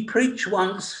 He preached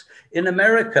once in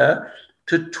America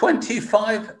to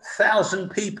 25,000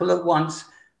 people at once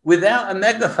without a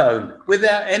megaphone,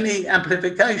 without any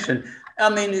amplification. I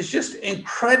mean, it's just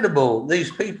incredible,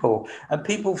 these people. And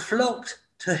people flocked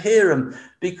to hear him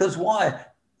because why?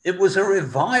 It was a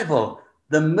revival.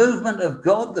 The movement of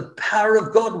God, the power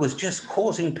of God was just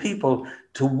causing people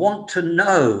to want to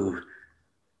know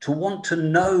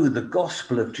the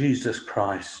gospel of Jesus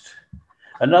Christ.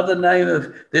 Another name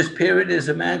of this period is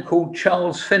a man called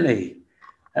Charles Finney,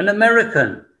 an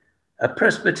American, a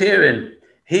Presbyterian.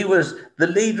 He was the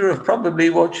leader of probably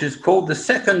what is called the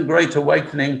Second Great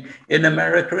Awakening in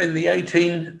America in the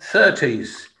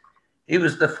 1830s. He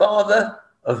was the father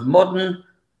of modern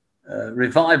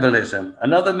revivalism.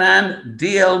 Another man,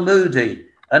 D.L. Moody,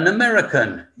 an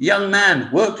American young man,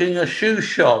 worked in a shoe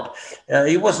shop.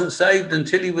 He wasn't saved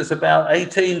until he was about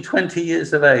 18, 20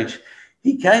 years of age.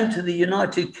 He came to the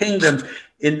United Kingdom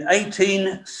in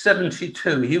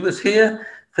 1872. He was here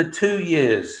for 2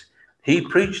 years. He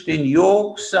preached in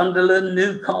York, Sunderland,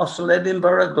 Newcastle,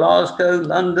 Edinburgh, Glasgow,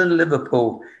 London,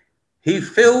 Liverpool. He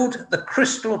filled the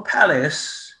Crystal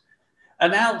Palace,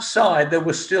 and outside there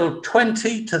were still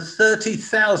 20 to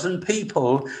 30,000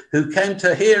 people who came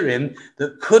to hear him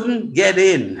that couldn't get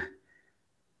in.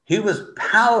 He was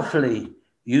powerfully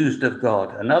used of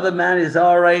God. Another man is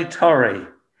R.A. Torrey.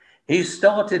 He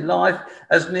started life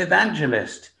as an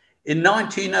evangelist. In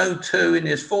 1902, in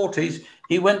his 40s,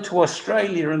 he went to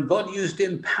Australia and God used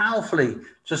him powerfully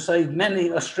to save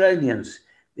many Australians.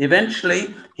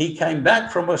 Eventually, he came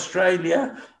back from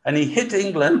Australia and he hit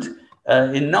England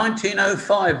in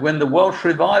 1905 when the Welsh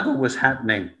Revival was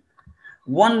happening.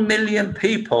 1 million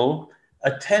people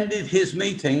attended his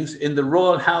meetings in the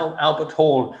Royal Albert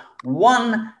Hall.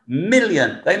 1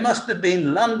 million. They must have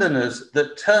been Londoners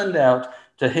that turned out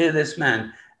to hear this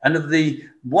man. And of the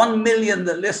 1 million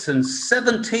that listened,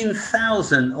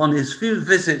 17,000 on his few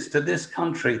visits to this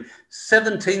country,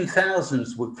 17,000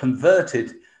 were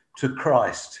converted to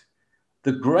Christ.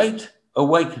 The Great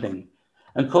Awakening.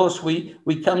 And of course, we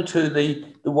come to the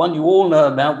one you all know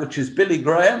about, which is Billy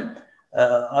Graham.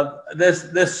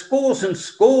 There's scores and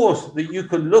scores that you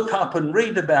can look up and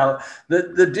read about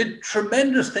that did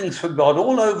tremendous things for God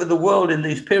all over the world in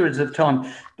these periods of time.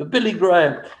 But Billy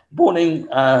Graham, born in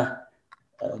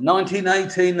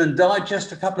 1918 and died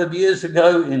just a couple of years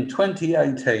ago in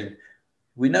 2018.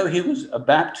 We know he was a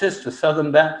Baptist, a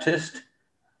Southern Baptist.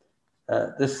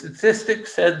 The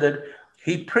statistics said that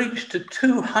he preached to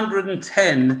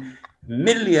 210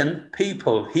 million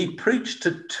people. He preached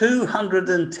to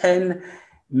 210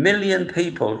 million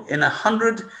people in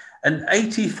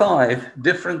 185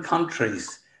 different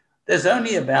countries. There's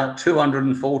only about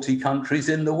 240 countries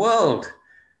in the world.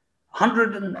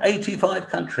 185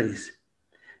 countries.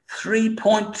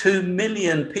 3.2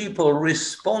 million people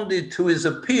responded to his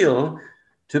appeal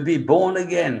to be born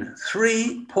again.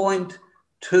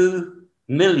 3.2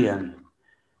 million.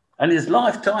 And his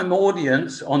lifetime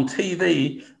audience on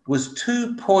TV was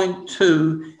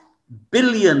 2.2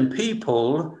 billion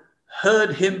people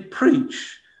heard him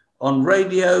preach on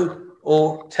radio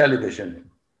or television.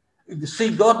 You see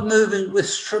God moving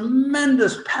with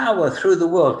tremendous power through the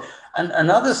world. And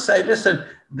others say, listen,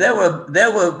 there were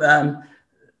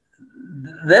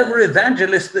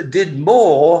evangelists that did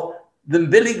more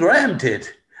than Billy Graham did.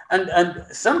 And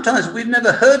sometimes we've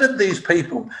never heard of these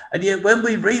people. And yet when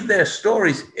we read their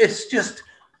stories, it's just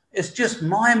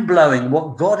mind-blowing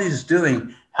what God is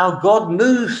doing, how God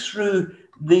moves through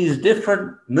these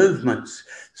different movements.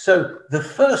 So the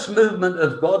first movement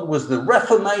of God was the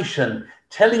Reformation,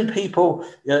 telling people,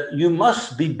 you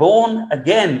must be born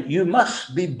again. You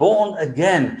must be born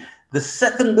again. The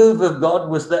second move of God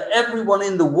was that everyone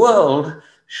in the world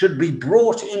should be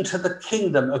brought into the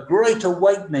kingdom, a great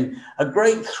awakening, a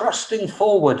great thrusting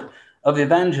forward of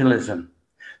evangelism.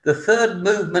 The third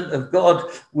movement of God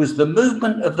was the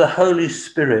movement of the Holy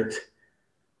Spirit.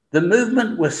 The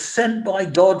movement was sent by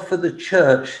God for the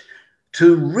church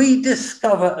to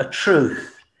rediscover a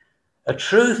truth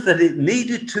that it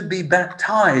needed to be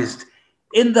baptized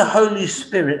in the Holy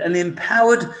Spirit and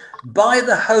empowered by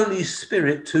the Holy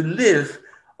Spirit to live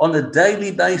on a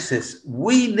daily basis.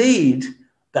 We need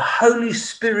the Holy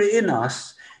Spirit in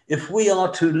us if we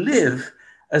are to live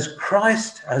as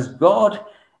Christ, as God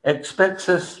expects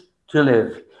us to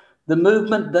live. The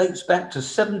movement dates back to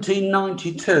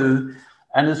 1792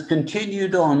 and has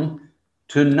continued on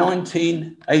to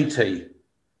 1980.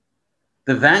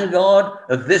 The vanguard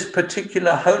of this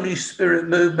particular Holy Spirit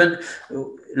movement,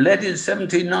 led in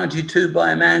 1792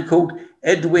 by a man called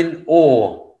Edwin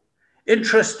Orr.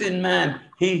 Interesting man.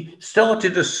 He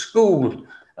started a school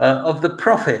of the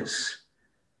prophets.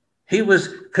 He was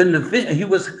a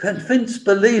convinced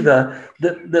believer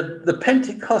that the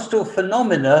Pentecostal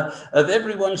phenomena of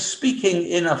everyone speaking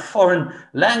in a foreign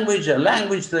language, a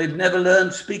language they've never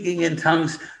learned, speaking in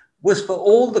tongues, was for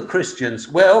all the Christians.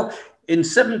 Well, in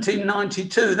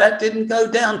 1792, that didn't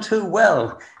go down too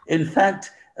well. In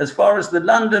fact, as far as the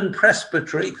London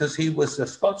Presbytery, because he was a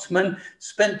Scotsman,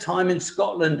 spent time in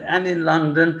Scotland and in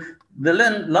London, the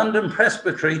London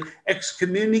Presbytery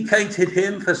excommunicated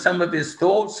him for some of his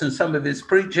thoughts and some of his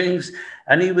preachings,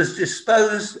 and he was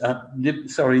deposed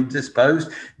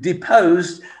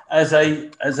as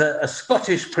a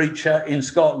Scottish preacher in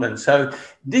Scotland. So it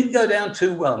didn't go down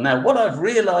too well. Now, what I've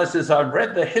realized as I've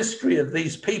read the history of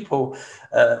these people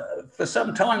for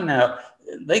some time now,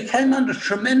 they came under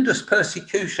tremendous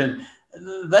persecution.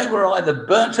 They were either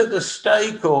burnt at the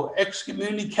stake or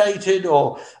excommunicated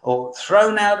or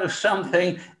thrown out of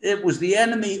something. It was the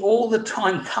enemy all the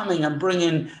time coming and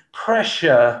bringing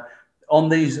pressure on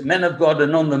these men of God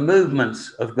and on the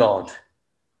movements of God.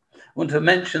 I want to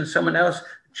mention someone else,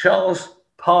 Charles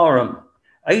Parham,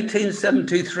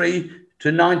 1873 to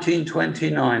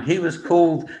 1929. He was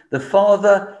called the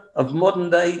father of modern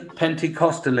day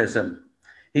Pentecostalism.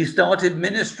 He started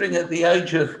ministering at the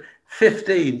age of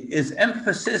 15. His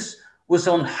emphasis was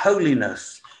on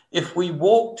holiness. If we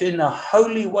walked in a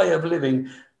holy way of living,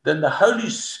 then the Holy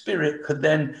Spirit could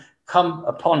then come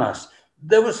upon us.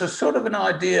 There was a sort of an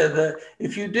idea that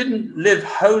if you didn't live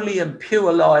holy and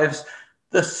pure lives,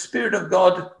 the Spirit of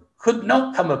God could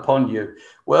not come upon you.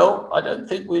 Well, I don't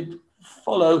think we'd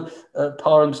follow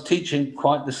Parham's teaching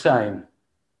quite the same.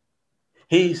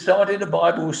 He started a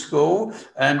Bible school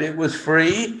and it was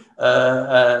free.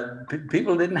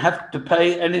 People didn't have to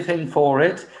pay anything for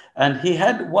it. And he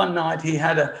had one night, he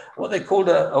had what they called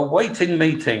a waiting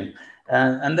meeting.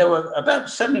 And there were about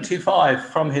 75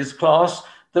 from his class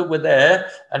that were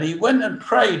there. And he went and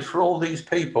prayed for all these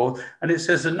people. And it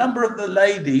says a number of the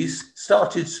ladies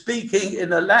started speaking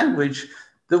in a language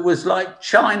that was like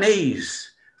Chinese.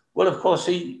 Well, of course,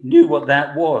 he knew what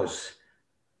that was.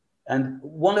 And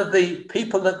one of the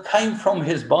people that came from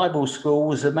his Bible school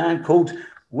was a man called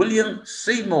William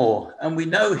Seymour. And we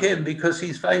know him because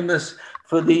he's famous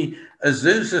for the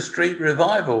Azusa Street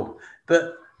revival.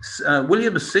 But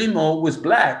William Seymour was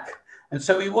black. And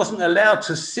so he wasn't allowed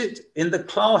to sit in the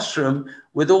classroom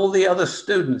with all the other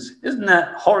students. Isn't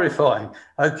that horrifying?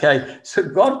 Okay, so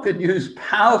God can use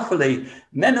powerfully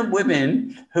men and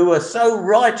women who are so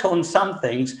right on some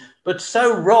things, but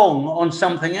so wrong on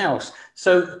something else.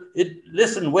 So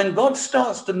listen, when God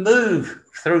starts to move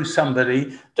through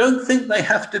somebody, don't think they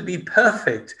have to be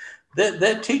perfect.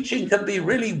 Their teaching can be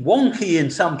really wonky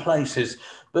in some places,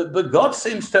 but God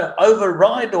seems to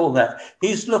override all that.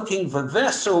 He's looking for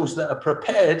vessels that are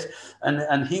prepared,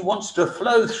 and he wants to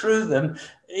flow through them,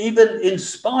 even in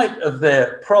spite of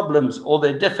their problems or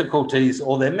their difficulties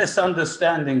or their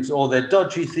misunderstandings or their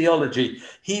dodgy theology.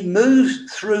 He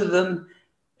moves through them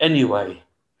anyway.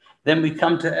 Then we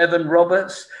come to Evan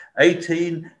Roberts,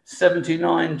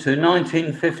 1879 to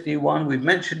 1951. We've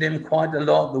mentioned him quite a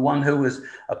lot, the one who was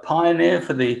a pioneer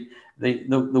for the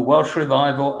Welsh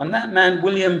revival. And that man,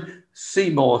 William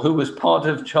Seymour, who was part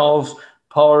of Charles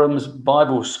Parham's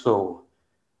Bible school,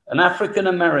 an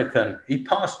African-American. He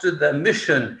pastored their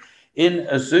mission in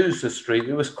Azusa Street.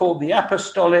 It was called the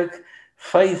Apostolic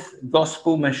Faith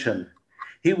Gospel Mission.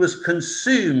 He was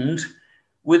consumed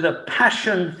with a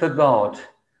passion for God.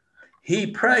 He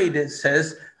prayed, it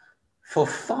says, for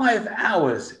 5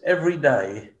 hours every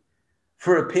day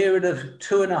for a period of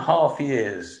 2.5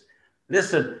 years.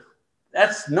 Listen,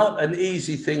 that's not an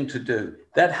easy thing to do.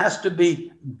 That has to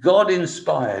be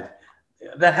God-inspired.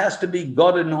 That has to be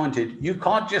God-anointed. You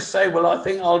can't just say, well, I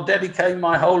think I'll dedicate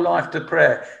my whole life to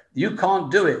prayer. You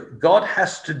can't do it. God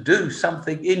has to do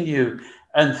something in you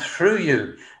and through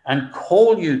you and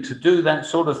call you to do that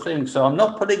sort of thing. So I'm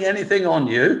not putting anything on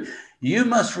you. You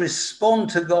must respond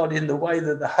to God in the way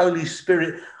that the Holy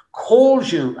Spirit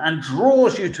calls you and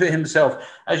draws you to himself.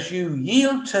 As you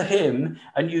yield to him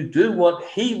and you do what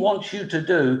he wants you to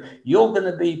do, you're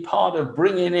going to be part of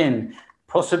bringing in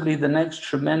possibly the next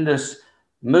tremendous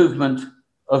movement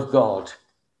of God.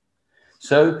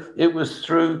 So it was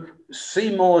through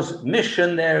Seymour's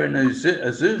mission there in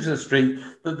Azusa Street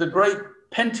that the great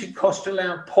Pentecostal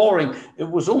outpouring, it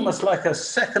was almost like a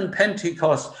second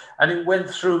Pentecost, and it went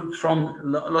through from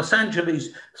Los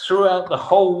Angeles throughout the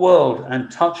whole world and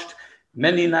touched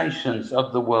many nations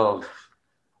of the world.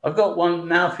 I've got one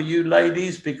now for you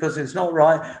ladies, because it's not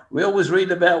right. We always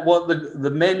read about what the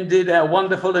men did, how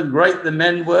wonderful and great the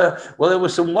men were. Well, there were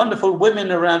some wonderful women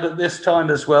around at this time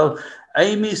as well.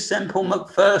 Aimee Semple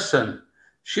McPherson.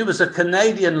 She was a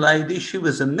Canadian lady. She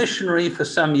was a missionary for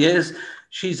some years.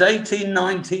 She's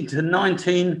 1890 to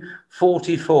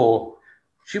 1944.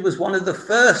 She was one of the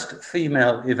first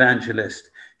female evangelists.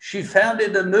 She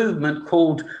founded a movement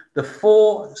called the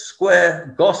Four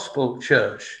Square Gospel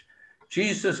Church.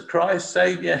 Jesus Christ,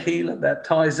 Savior, Healer,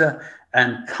 Baptizer,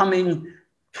 and Coming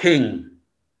King.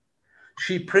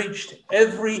 She preached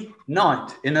every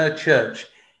night in her church.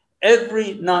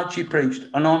 Every night she preached.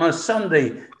 And on a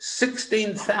Sunday,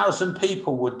 16,000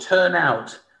 people would turn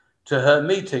out to her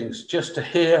meetings just to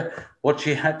hear what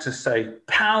she had to say.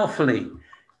 Powerfully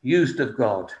used of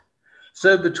God.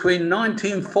 So between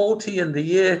 1940 and the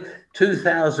year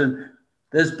 2000,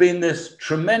 there's been this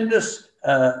tremendous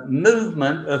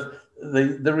movement of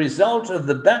the result of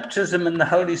the baptism in the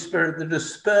Holy Spirit that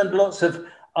has spurred lots of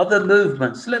other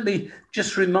movements. Let me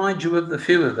just remind you of a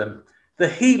few of them. The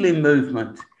healing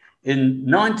movement in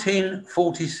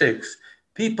 1946,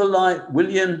 people like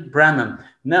William Branham.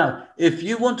 Now, if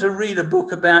you want to read a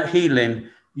book about healing,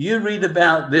 you read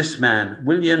about this man,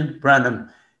 William Branham.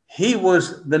 He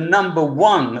was the number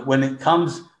one when it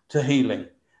comes to healing.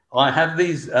 I have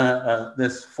these,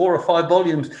 there's 4 or 5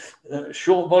 volumes,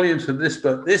 short volumes of this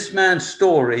book. This man's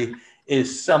story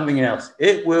is something else.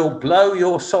 It will blow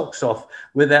your socks off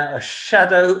without a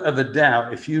shadow of a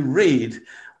doubt if you read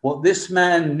what this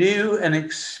man knew and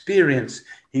experienced.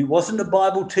 He wasn't a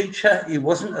Bible teacher, he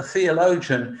wasn't a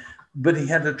theologian, but he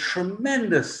had a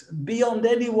tremendous, beyond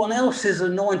anyone else's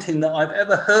anointing that I've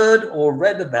ever heard or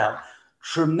read about,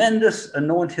 tremendous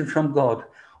anointing from God.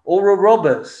 Oral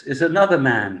Roberts is another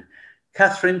man.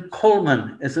 Catherine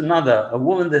Coleman is another, a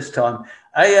woman this time.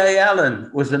 A.A.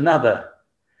 Allen was another.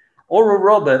 Oral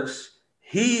Roberts,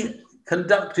 he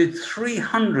conducted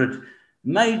 300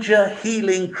 major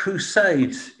healing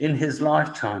crusades in his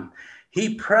lifetime.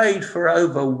 He prayed for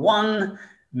over 1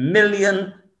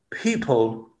 million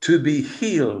people to be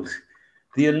healed.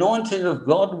 The anointing of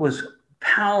God was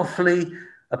powerfully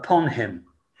upon him.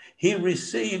 He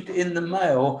received in the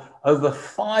mail over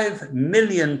 5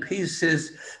 million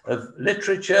pieces of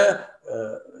literature,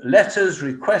 letters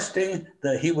requesting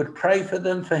that he would pray for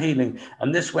them for healing.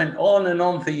 And this went on and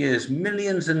on for years.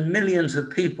 Millions and millions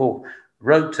of people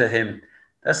wrote to him.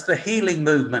 That's the healing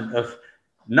movement of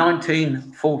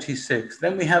 1946.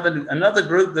 Then we have another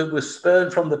group that was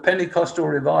spurred from the Pentecostal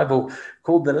revival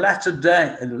called the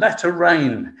Latter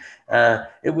Rain.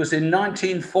 It was in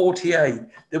 1948.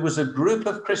 There was a group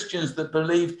of Christians that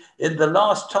believed in the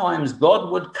last times God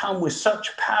would come with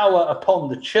such power upon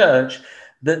the church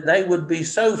that they would be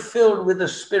so filled with the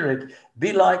Spirit,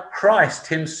 be like Christ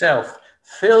himself,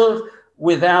 filled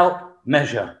without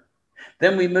measure.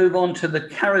 Then we move on to the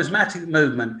charismatic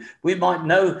movement. We might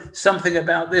know something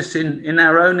about this in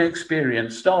our own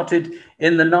experience. Started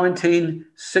in the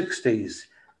 1960s.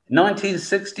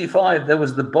 1965, there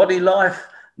was the Body Life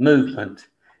movement.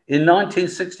 In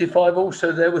 1965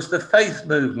 also, there was the faith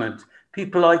movement.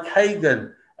 People like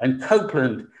Hagin and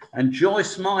Copeland and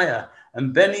Joyce Meyer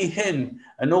and Benny Hinn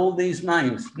and all these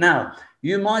names. Now,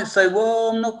 you might say, well,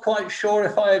 I'm not quite sure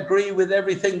if I agree with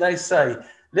everything they say.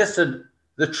 Listen,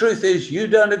 the truth is you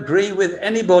don't agree with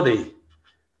anybody.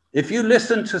 If you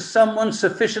listen to someone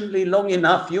sufficiently long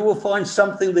enough, you will find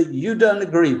something that you don't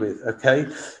agree with, okay?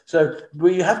 So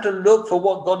we have to look for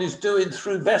what God is doing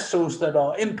through vessels that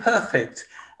are imperfect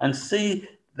and see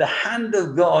the hand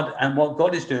of God and what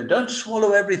God is doing. Don't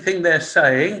swallow everything they're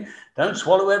saying. Don't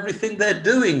swallow everything they're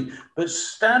doing. But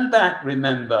stand back,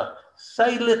 remember.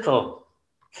 Say little.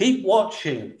 Keep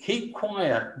watching. Keep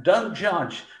quiet. Don't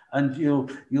judge. And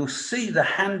you'll see the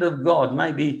hand of God,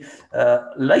 maybe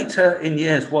later in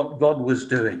years, what God was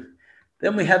doing.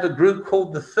 Then we have a group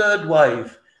called the Third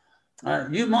Wave.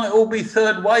 You might all be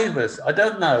third wavers. I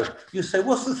don't know. You say,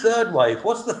 what's the third wave?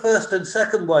 What's the first and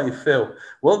second wave, Phil?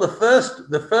 Well, the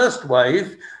first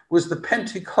wave was the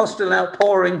Pentecostal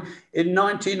outpouring in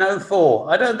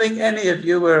 1904. I don't think any of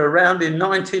you were around in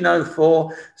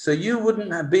 1904, so you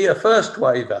wouldn't be a first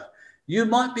waver. You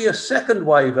might be a second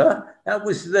waver. That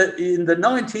was in the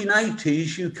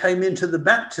 1980s, you came into the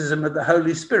baptism of the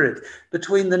Holy Spirit.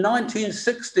 Between the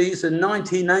 1960s and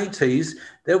 1980s,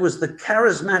 there was the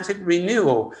charismatic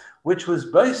renewal, which was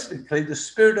basically the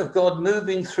Spirit of God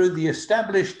moving through the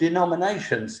established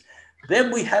denominations.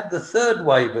 Then we had the third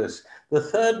wavers. The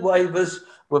third wavers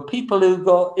were people who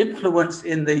got influence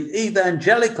in the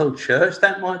evangelical church.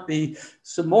 That might be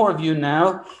some more of you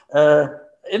now.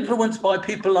 Influenced by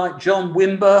people like John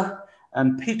Wimber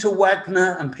and Peter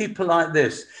Wagner and people like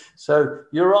this. So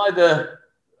you're either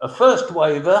a first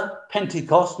waver,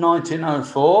 Pentecost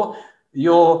 1904,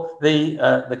 You're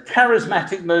the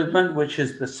charismatic movement, which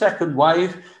is the second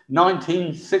wave,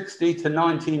 1960 to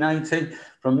 1980.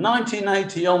 From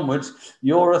 1980 onwards,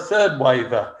 you're a third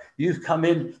waver. You've come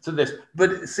into this.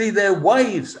 But see, they're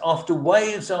waves after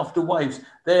waves after waves.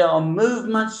 They are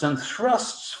movements and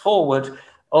thrusts forward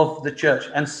of the church.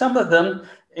 And some of them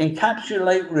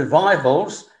encapsulate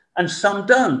revivals and some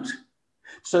don't.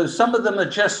 So some of them are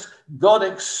just God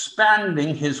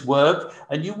expanding his work,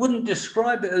 and you wouldn't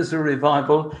describe it as a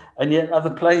revival. And yet other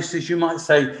places you might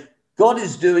say, God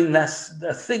is doing this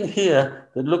a thing here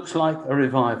that looks like a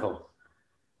revival.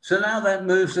 So now that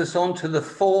moves us on to the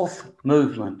fourth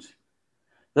movement.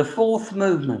 The fourth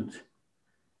movement.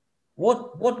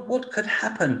 What could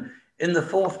happen in the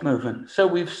fourth movement? So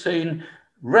we've seen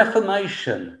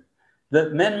Reformation,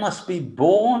 that men must be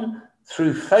born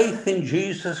through faith in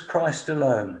Jesus Christ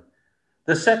alone.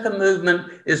 The second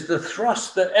movement is the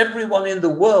thrust that everyone in the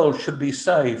world should be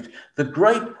saved, the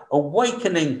Great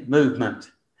Awakening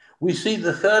movement. We see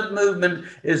the third movement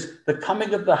is the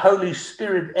coming of the Holy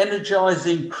Spirit,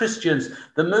 energizing Christians,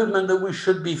 the movement that we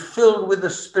should be filled with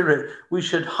the Spirit. We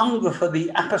should hunger for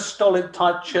the apostolic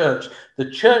type church,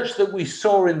 the church that we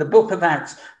saw in the book of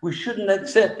Acts. We shouldn't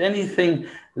accept anything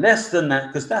less than that,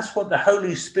 because that's what the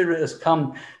Holy Spirit has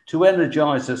come to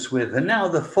energize us with. And now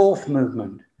the fourth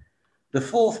movement. The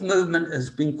fourth movement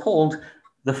has been called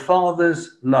the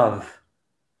Father's love.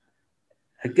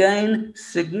 Again,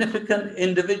 significant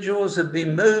individuals have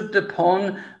been moved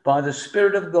upon by the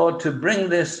Spirit of God to bring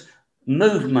this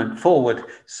movement forward.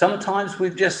 Sometimes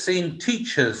we've just seen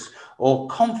teachers or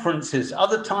conferences.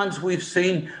 Other times we've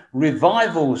seen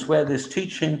revivals where this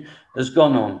teaching has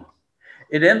gone on.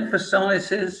 It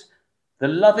emphasizes the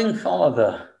loving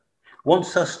Father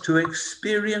wants us to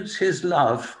experience his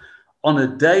love on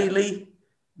a daily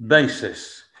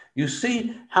basis. You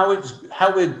see how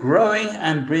we're growing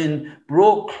and being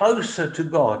brought closer to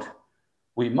God.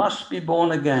 We must be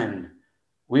born again.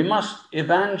 We must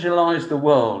evangelize the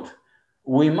world.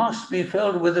 We must be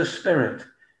filled with the Spirit.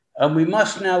 And we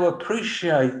must now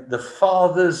appreciate the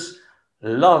Father's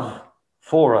love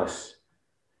for us.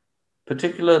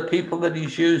 Particular people that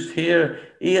he's used here,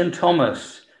 Ian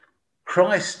Thomas,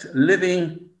 Christ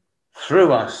living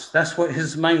through us. That's what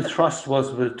his main thrust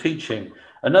was with teaching.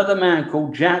 Another man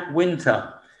called Jack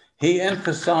Winter, he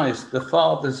emphasized the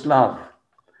Father's love.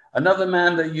 Another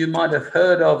man that you might have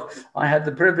heard of, I had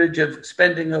the privilege of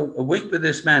spending a week with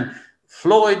this man,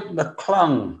 Floyd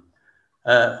McClung.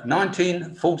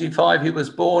 1945, he was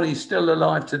born, he's still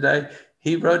alive today.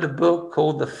 He wrote a book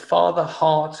called The Father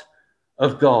Heart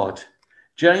of God.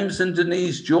 James and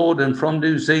Denise Jordan from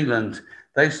New Zealand,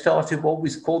 they started what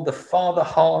was called the Father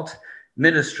Heart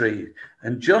Ministry.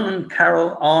 And John and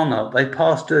Carol Arnott, they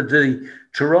pastored the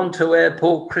Toronto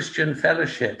Airport Christian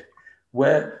Fellowship,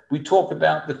 where we talk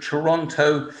about the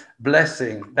Toronto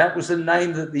blessing. That was a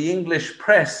name that the English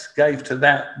press gave to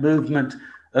that movement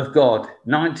of God.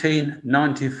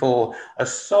 1994, a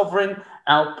sovereign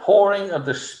outpouring of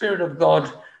the Spirit of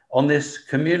God on this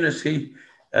community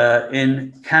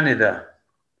in Canada.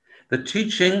 The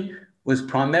teaching was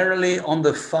primarily on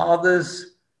the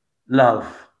Father's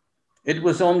love. It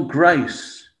was on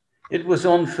grace. It was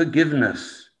on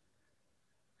forgiveness.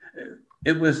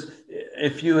 It was,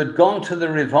 if you had gone to the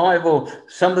revival,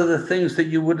 some of the things that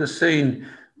you would have seen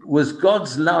was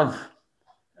God's love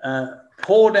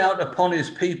poured out upon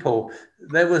his people.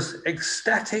 There was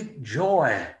ecstatic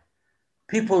joy.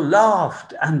 People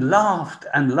laughed and laughed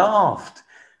and laughed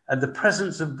at the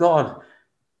presence of God.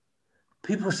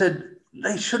 People said,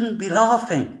 they shouldn't be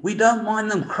laughing. We don't mind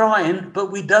them crying,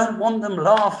 but we don't want them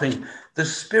laughing. The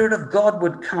Spirit of God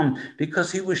would come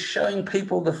because he was showing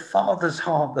people the Father's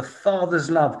heart, the Father's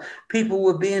love. People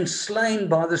were being slain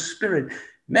by the Spirit.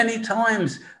 Many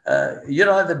times you'd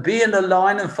either be in a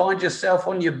line and find yourself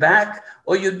on your back,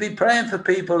 or you'd be praying for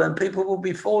people and people will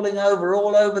be falling over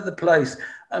all over the place.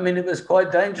 I mean, it was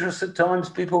quite dangerous at times,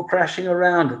 people crashing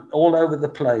around all over the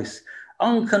place.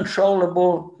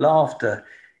 Uncontrollable laughter.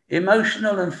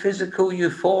 Emotional and physical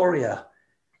euphoria.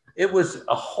 It was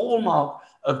a hallmark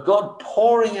of God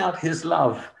pouring out his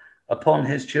love upon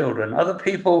his children. Other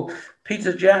people,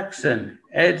 Peter Jackson,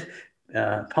 Ed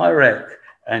Pyrek,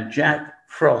 and Jack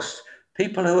Frost,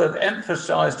 people who have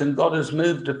emphasized and God has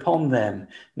moved upon them.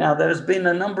 Now, there's been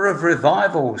a number of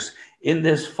revivals in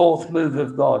this fourth move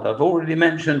of God. I've already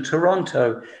mentioned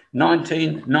Toronto,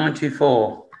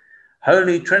 1994.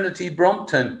 Holy Trinity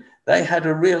Brompton, They had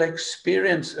a real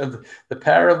experience of the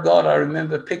power of God. I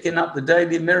remember picking up the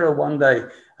Daily Mirror one day,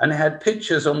 and it had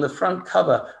pictures on the front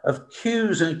cover of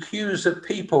queues and queues of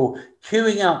people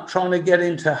queuing up, trying to get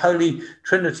into Holy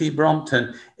Trinity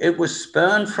Brompton. It was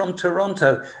spurned from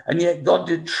Toronto, and yet God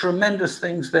did tremendous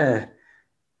things there.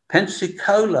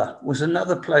 Pensacola was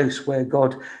another place where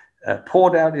God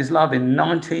poured out his love in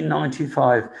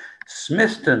 1995.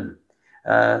 Smithton,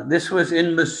 this was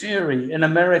in Missouri in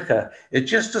America. It's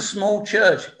just a small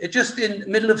church. It's just in the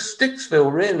middle of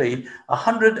Sticksville, really,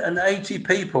 180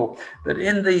 people. But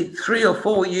in the 3 or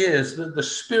 4 years that the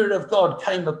Spirit of God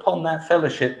came upon that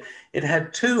fellowship, it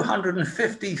had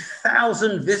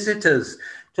 250,000 visitors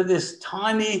to this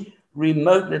tiny,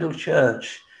 remote little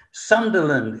church.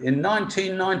 Sunderland in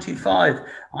 1995,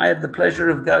 I had the pleasure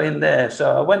of going there.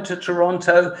 So I went to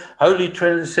Toronto, Holy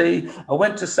Trinity. I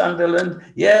went to Sunderland.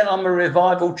 Yeah, I'm a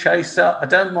revival chaser. I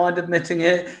don't mind admitting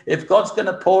it. If God's going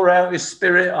to pour out his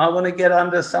Spirit, I want to get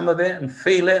under some of it and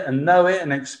feel it and know it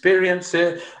and experience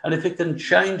it. And if it can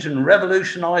change and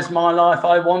revolutionize my life,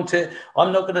 I want it.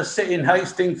 I'm not going to sit in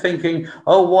Hastings thinking,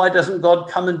 oh, why doesn't God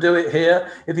come and do it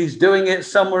here? If he's doing it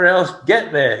somewhere else,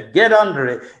 get there, get under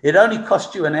it. It only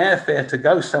costs you an airfare to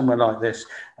go somewhere like this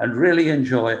and really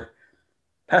enjoy it.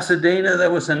 Pasadena,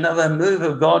 there was another move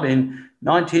of God in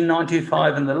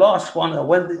 1995, and the last one, I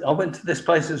went to this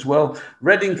place as well,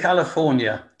 Redding,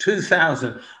 California,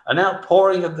 2000, an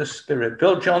outpouring of the Spirit.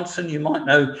 Bill Johnson, you might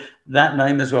know that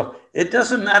name as well. It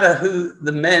doesn't matter who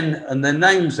the men and their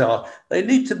names are. They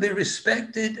need to be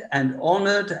respected and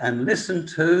honored and listened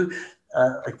to.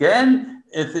 Again,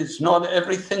 if it's not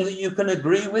everything that you can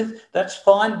agree with, that's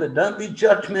fine, but don't be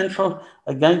judgmental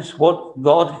against what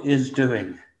God is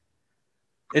doing.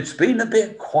 It's been a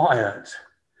bit quiet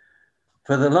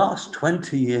for the last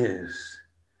 20 years.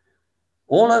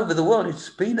 All over the world, it's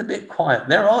been a bit quiet.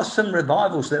 There are some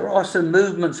revivals, there are some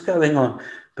movements going on,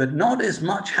 but not as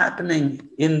much happening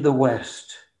in the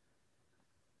West.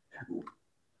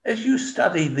 As you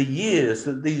study the years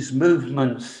that these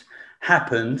movements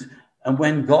happened, and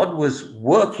when God was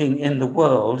working in the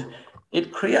world,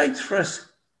 it creates for us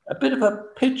a bit of a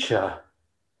picture.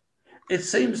 It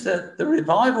seems that the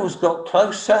revivals got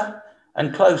closer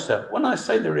and closer. When I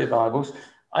say the revivals,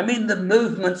 I mean the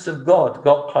movements of God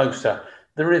got closer.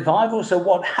 The revivals are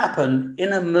what happened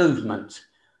in a movement.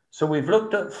 So we've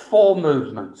looked at 4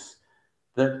 movements.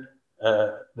 The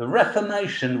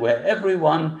Reformation, where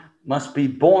everyone must be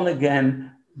born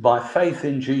again by faith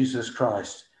in Jesus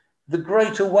Christ. The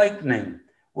Great Awakening,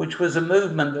 which was a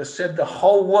movement that said the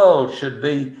whole world should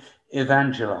be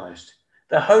evangelized.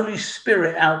 The Holy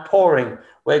Spirit outpouring,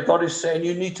 where God is saying,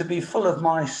 you need to be full of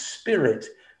my Spirit.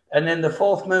 And then the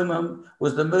 4th movement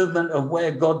was the movement of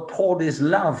where God poured his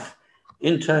love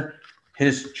into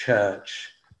his church.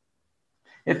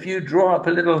 If you draw up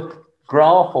a little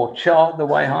graph or chart the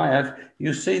way I have,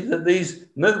 you see that these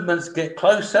movements get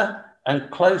closer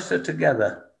and closer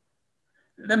together.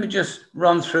 Let me just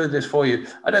run through this for you.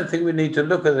 I don't think we need to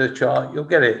look at the chart. You'll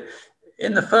get it.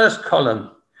 In the first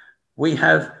column, we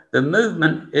have the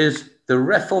movement is the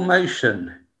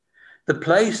Reformation. The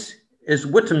place is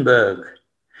Wittenberg.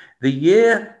 The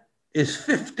year is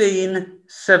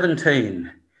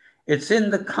 1517. It's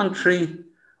in the country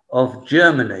of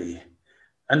Germany.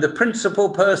 And the principal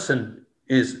person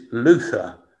is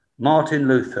Luther, Martin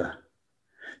Luther.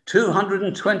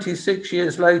 226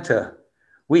 years later,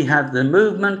 we have the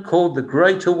movement called the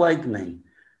Great Awakening.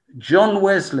 John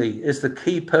Wesley is the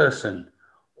key person.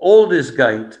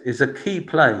 Aldersgate is a key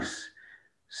place.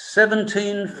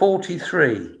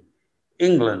 1743,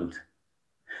 England.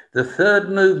 The third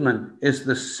movement is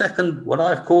the second, what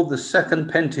I've called the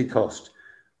second Pentecost.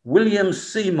 William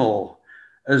Seymour,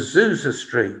 Azusa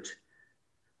Street,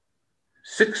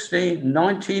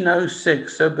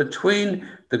 1906. So between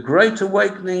the Great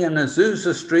Awakening and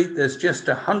Azusa Street, there's just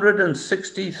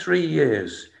 163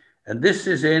 years. And this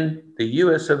is in the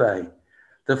US of A.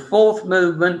 The 4th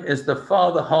movement is the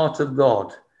Father Heart of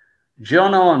God.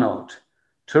 John Arnott,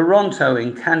 Toronto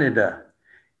in Canada,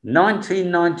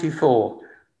 1994.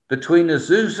 Between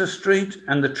Azusa Street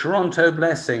and the Toronto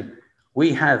Blessing,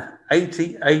 we have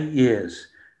 88 years.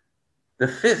 The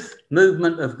 5th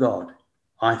movement of God.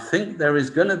 I think there is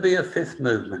going to be a 5th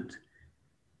movement.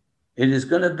 It is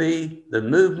going to be the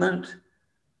movement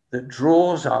that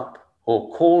draws up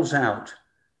or calls out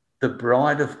the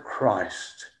bride of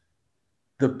Christ.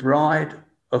 The bride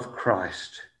of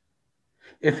Christ.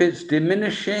 If it's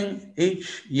diminishing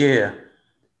each year,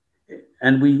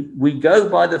 and we go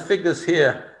by the figures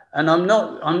here, and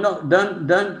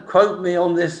don't quote me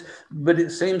on this, but it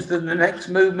seems that the next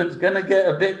movement's going to get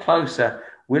a bit closer.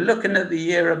 We're looking at the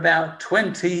year about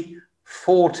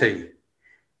 2040.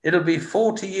 It'll be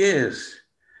 40 years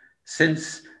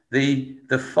since the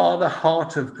Father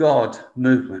Heart of God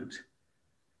movement,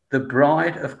 the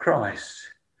bride of Christ.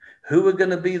 Who are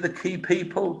going to be the key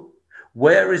people?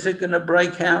 Where is it going to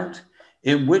break out?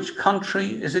 In which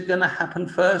country is it going to happen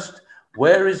first?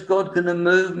 Where is God going to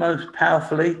move most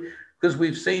powerfully? Because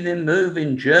we've seen him move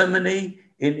in Germany,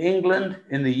 in England,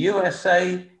 in the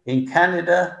USA, in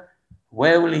Canada.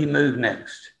 Where will he move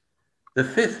next? The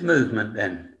fifth movement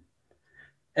then.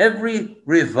 Every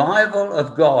revival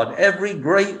of God, every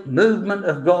great movement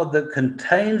of God that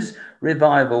contains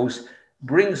revivals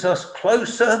brings us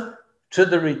closer to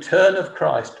the return of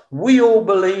Christ. We all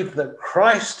believe that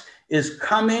Christ is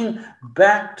coming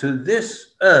back to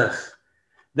this earth.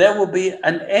 There will be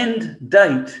an end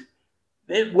date.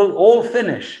 It will all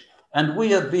finish. And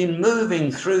we have been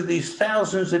moving through these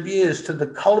thousands of years to the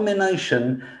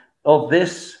culmination of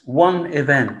this one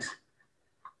event.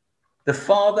 The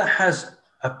Father has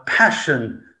a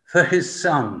passion for his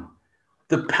Son.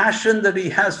 The passion that he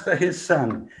has for his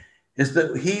Son is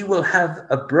that he will have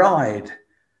a bride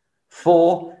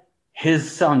for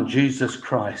his Son, Jesus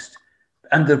Christ.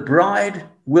 And the bride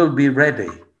will be ready.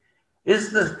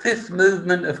 Is the fifth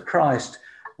movement of Christ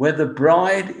where the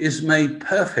bride is made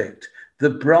perfect, the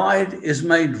bride is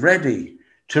made ready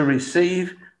to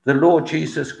receive the Lord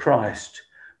Jesus Christ.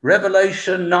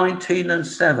 Revelation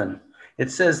 19:7,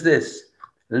 it says this,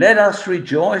 "Let us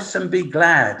rejoice and be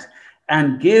glad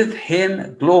and give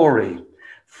him glory,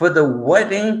 for the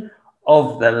wedding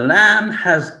of the Lamb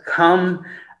has come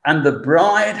and the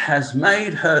bride has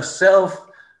made herself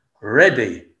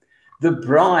ready." The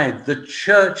bride, the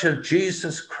church of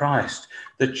Jesus Christ,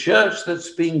 the church that's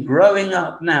been growing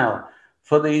up now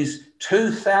for these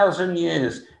 2,000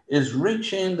 years, is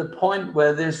reaching the point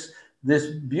where this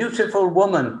beautiful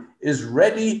woman is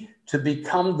ready to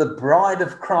become the bride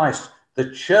of Christ, the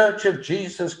church of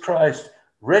Jesus Christ,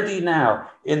 ready now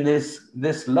in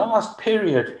this last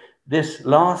period, this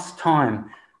last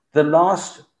time. The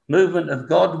last movement of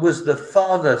God was the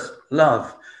Father's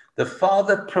love, the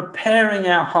Father preparing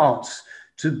our hearts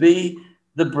to be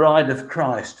the bride of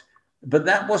Christ. But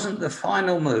that wasn't the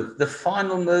final move. The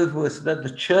final move was that the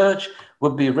church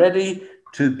would be ready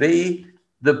to be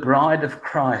the bride of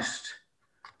Christ.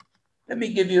 Let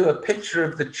me give you a picture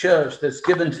of the church that's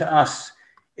given to us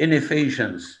in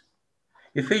Ephesians.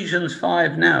 Ephesians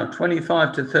 5 now,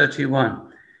 25 to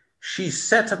 31. She's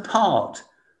set apart.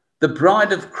 The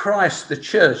bride of Christ, the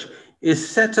church, is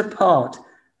set apart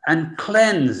and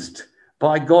cleansed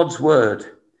by God's word.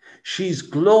 She's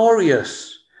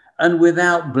glorious and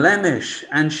without blemish,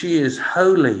 and she is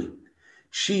holy.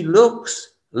 She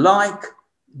looks like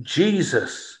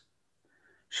Jesus.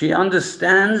 She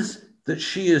understands that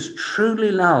she is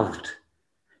truly loved.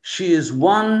 She is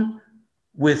one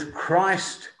with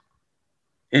Christ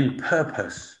in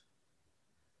purpose.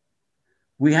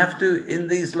 We have to, in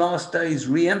these last days,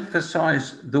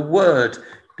 re-emphasize the word,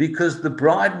 because the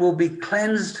bride will be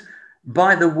cleansed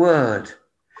by the word.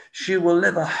 She will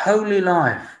live a holy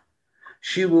life.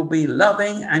 She will be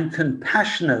loving and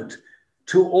compassionate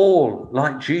to all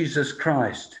like Jesus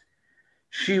Christ.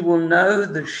 She will know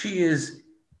that she is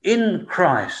in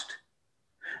Christ,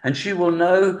 and she will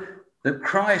know that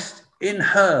Christ in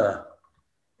her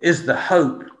is the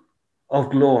hope of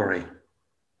glory.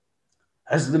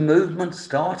 Has the movement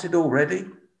started already?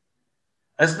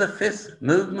 Has the fifth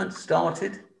movement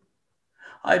started?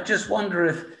 I just wonder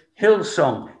if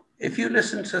Hillsong, if you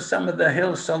listen to some of the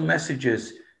Hillsong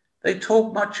messages, they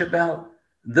talk much about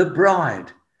the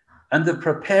bride and the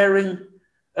preparing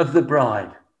of the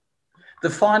bride. The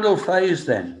final phase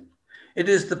then, it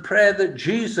is the prayer that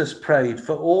Jesus prayed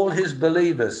for all his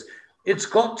believers. It's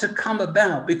got to come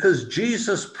about because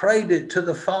Jesus prayed it to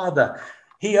the Father.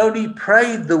 He only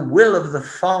prayed the will of the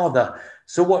Father.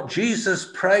 So what Jesus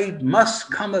prayed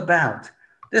must come about.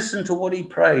 Listen to what he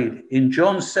prayed in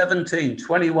John 17,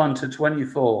 21 to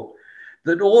 24,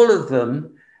 that all of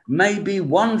them may be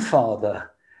one,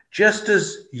 Father, just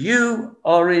as you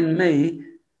are in me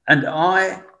and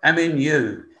I am in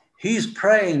you. He's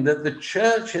praying that the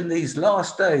church in these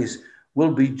last days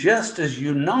will be just as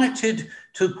united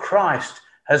to Christ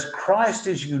as Christ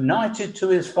is united to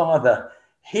his Father.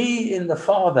 He in the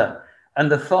Father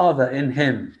and the Father in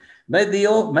him. May they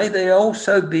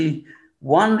also be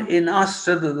one in us,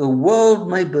 so that the world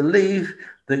may believe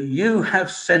that you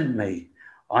have sent me.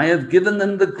 I have given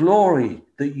them the glory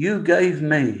that you gave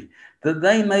me, that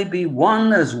they may be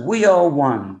one as we are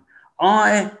one.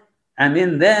 I am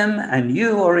in them and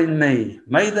you are in me.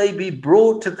 May they be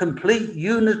brought to complete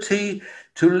unity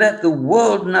to let the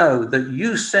world know that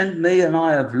you sent me and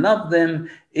I have loved them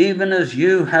even as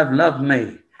you have loved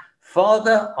me.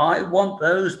 Father, I want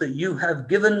those that you have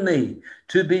given me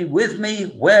to be with me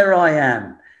where I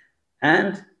am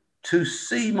and to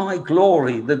see my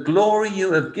glory, the glory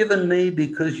you have given me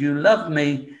because you loved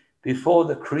me before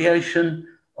the creation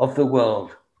of the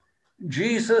world.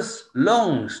 Jesus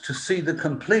longs to see the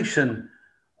completion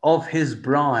of his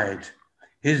bride,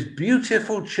 his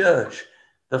beautiful church.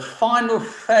 The final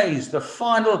phase, the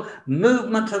final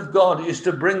movement of God is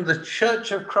to bring the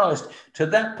church of Christ to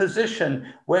that position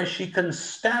where she can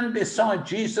stand beside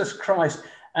Jesus Christ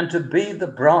and to be the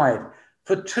bride.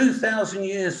 For 2,000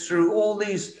 years, through all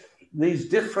these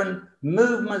different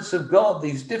movements of God,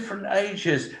 these different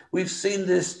ages, we've seen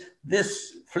this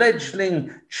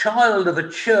fledgling child of a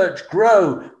church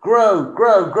grow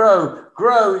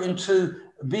into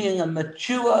being a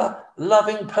mature,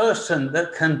 loving person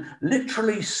that can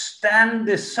literally stand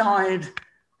beside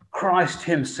Christ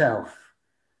himself.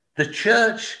 The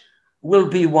church will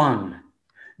be one,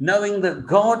 knowing that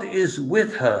God is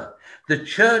with her. The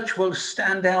church will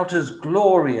stand out as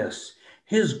glorious.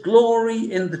 His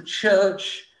glory in the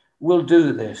church will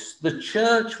do this. The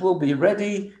church will be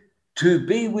ready to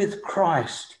be with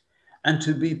Christ and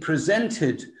to be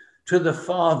presented to the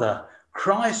Father.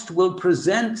 Christ will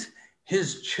present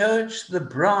his church, the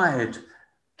bride,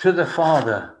 to the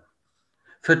Father.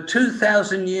 For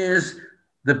 2,000 years,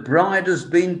 the bride has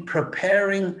been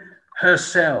preparing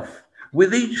herself.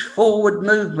 With each forward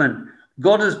movement,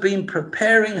 God has been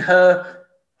preparing her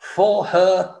for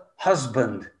her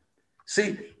husband.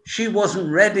 See, she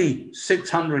wasn't ready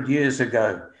 600 years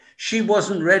ago. She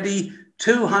wasn't ready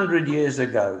 200 years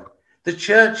ago. The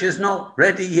church is not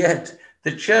ready yet.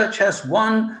 The church has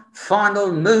one final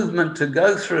movement to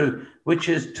go through, which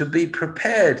is to be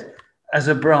prepared as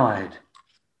a bride.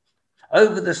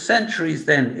 Over the centuries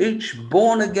then, each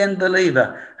born-again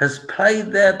believer has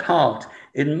played their part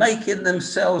in making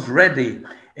themselves ready,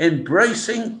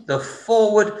 embracing the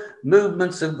forward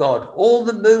movements of God. All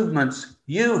the movements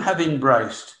you have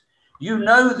embraced. You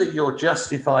know that you're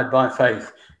justified by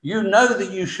faith. You know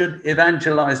that you should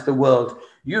evangelize the world.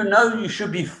 You know you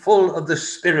should be full of the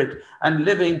Spirit and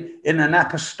living in an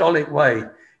apostolic way.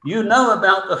 You know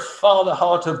about the Father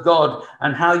heart of God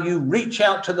and how you reach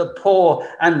out to the poor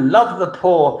and love the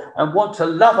poor and want to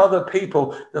love other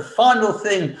people. The final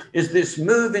thing is this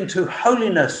move into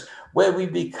holiness where we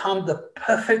become the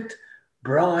perfect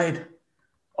bride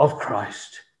of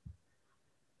Christ.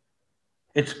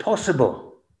 It's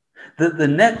possible that the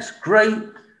next great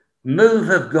move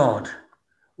of God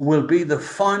will be the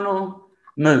final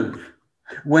move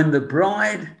when the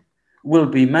bride will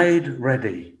be made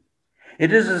ready.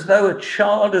 It is as though a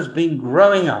child has been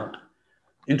growing up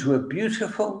into a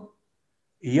beautiful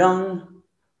young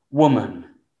woman,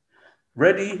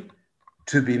 ready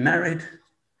to be married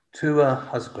to her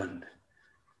husband.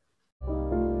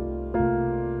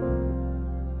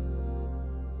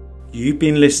 You've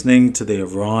been listening to the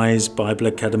Arise Bible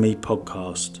Academy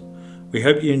podcast. We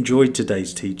hope you enjoyed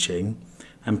today's teaching,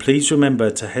 and please remember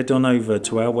to head on over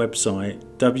to our website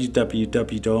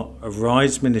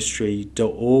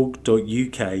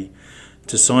www.ariseministry.org.uk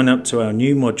to sign up to our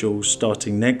new module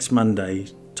starting next Monday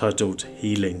titled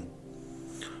Healing.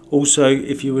 Also,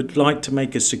 if you would like to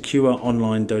make a secure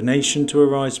online donation to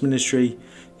Arise Ministry,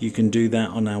 you can do that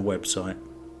on our website.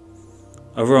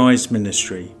 Arise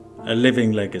Ministry, a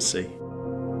living legacy.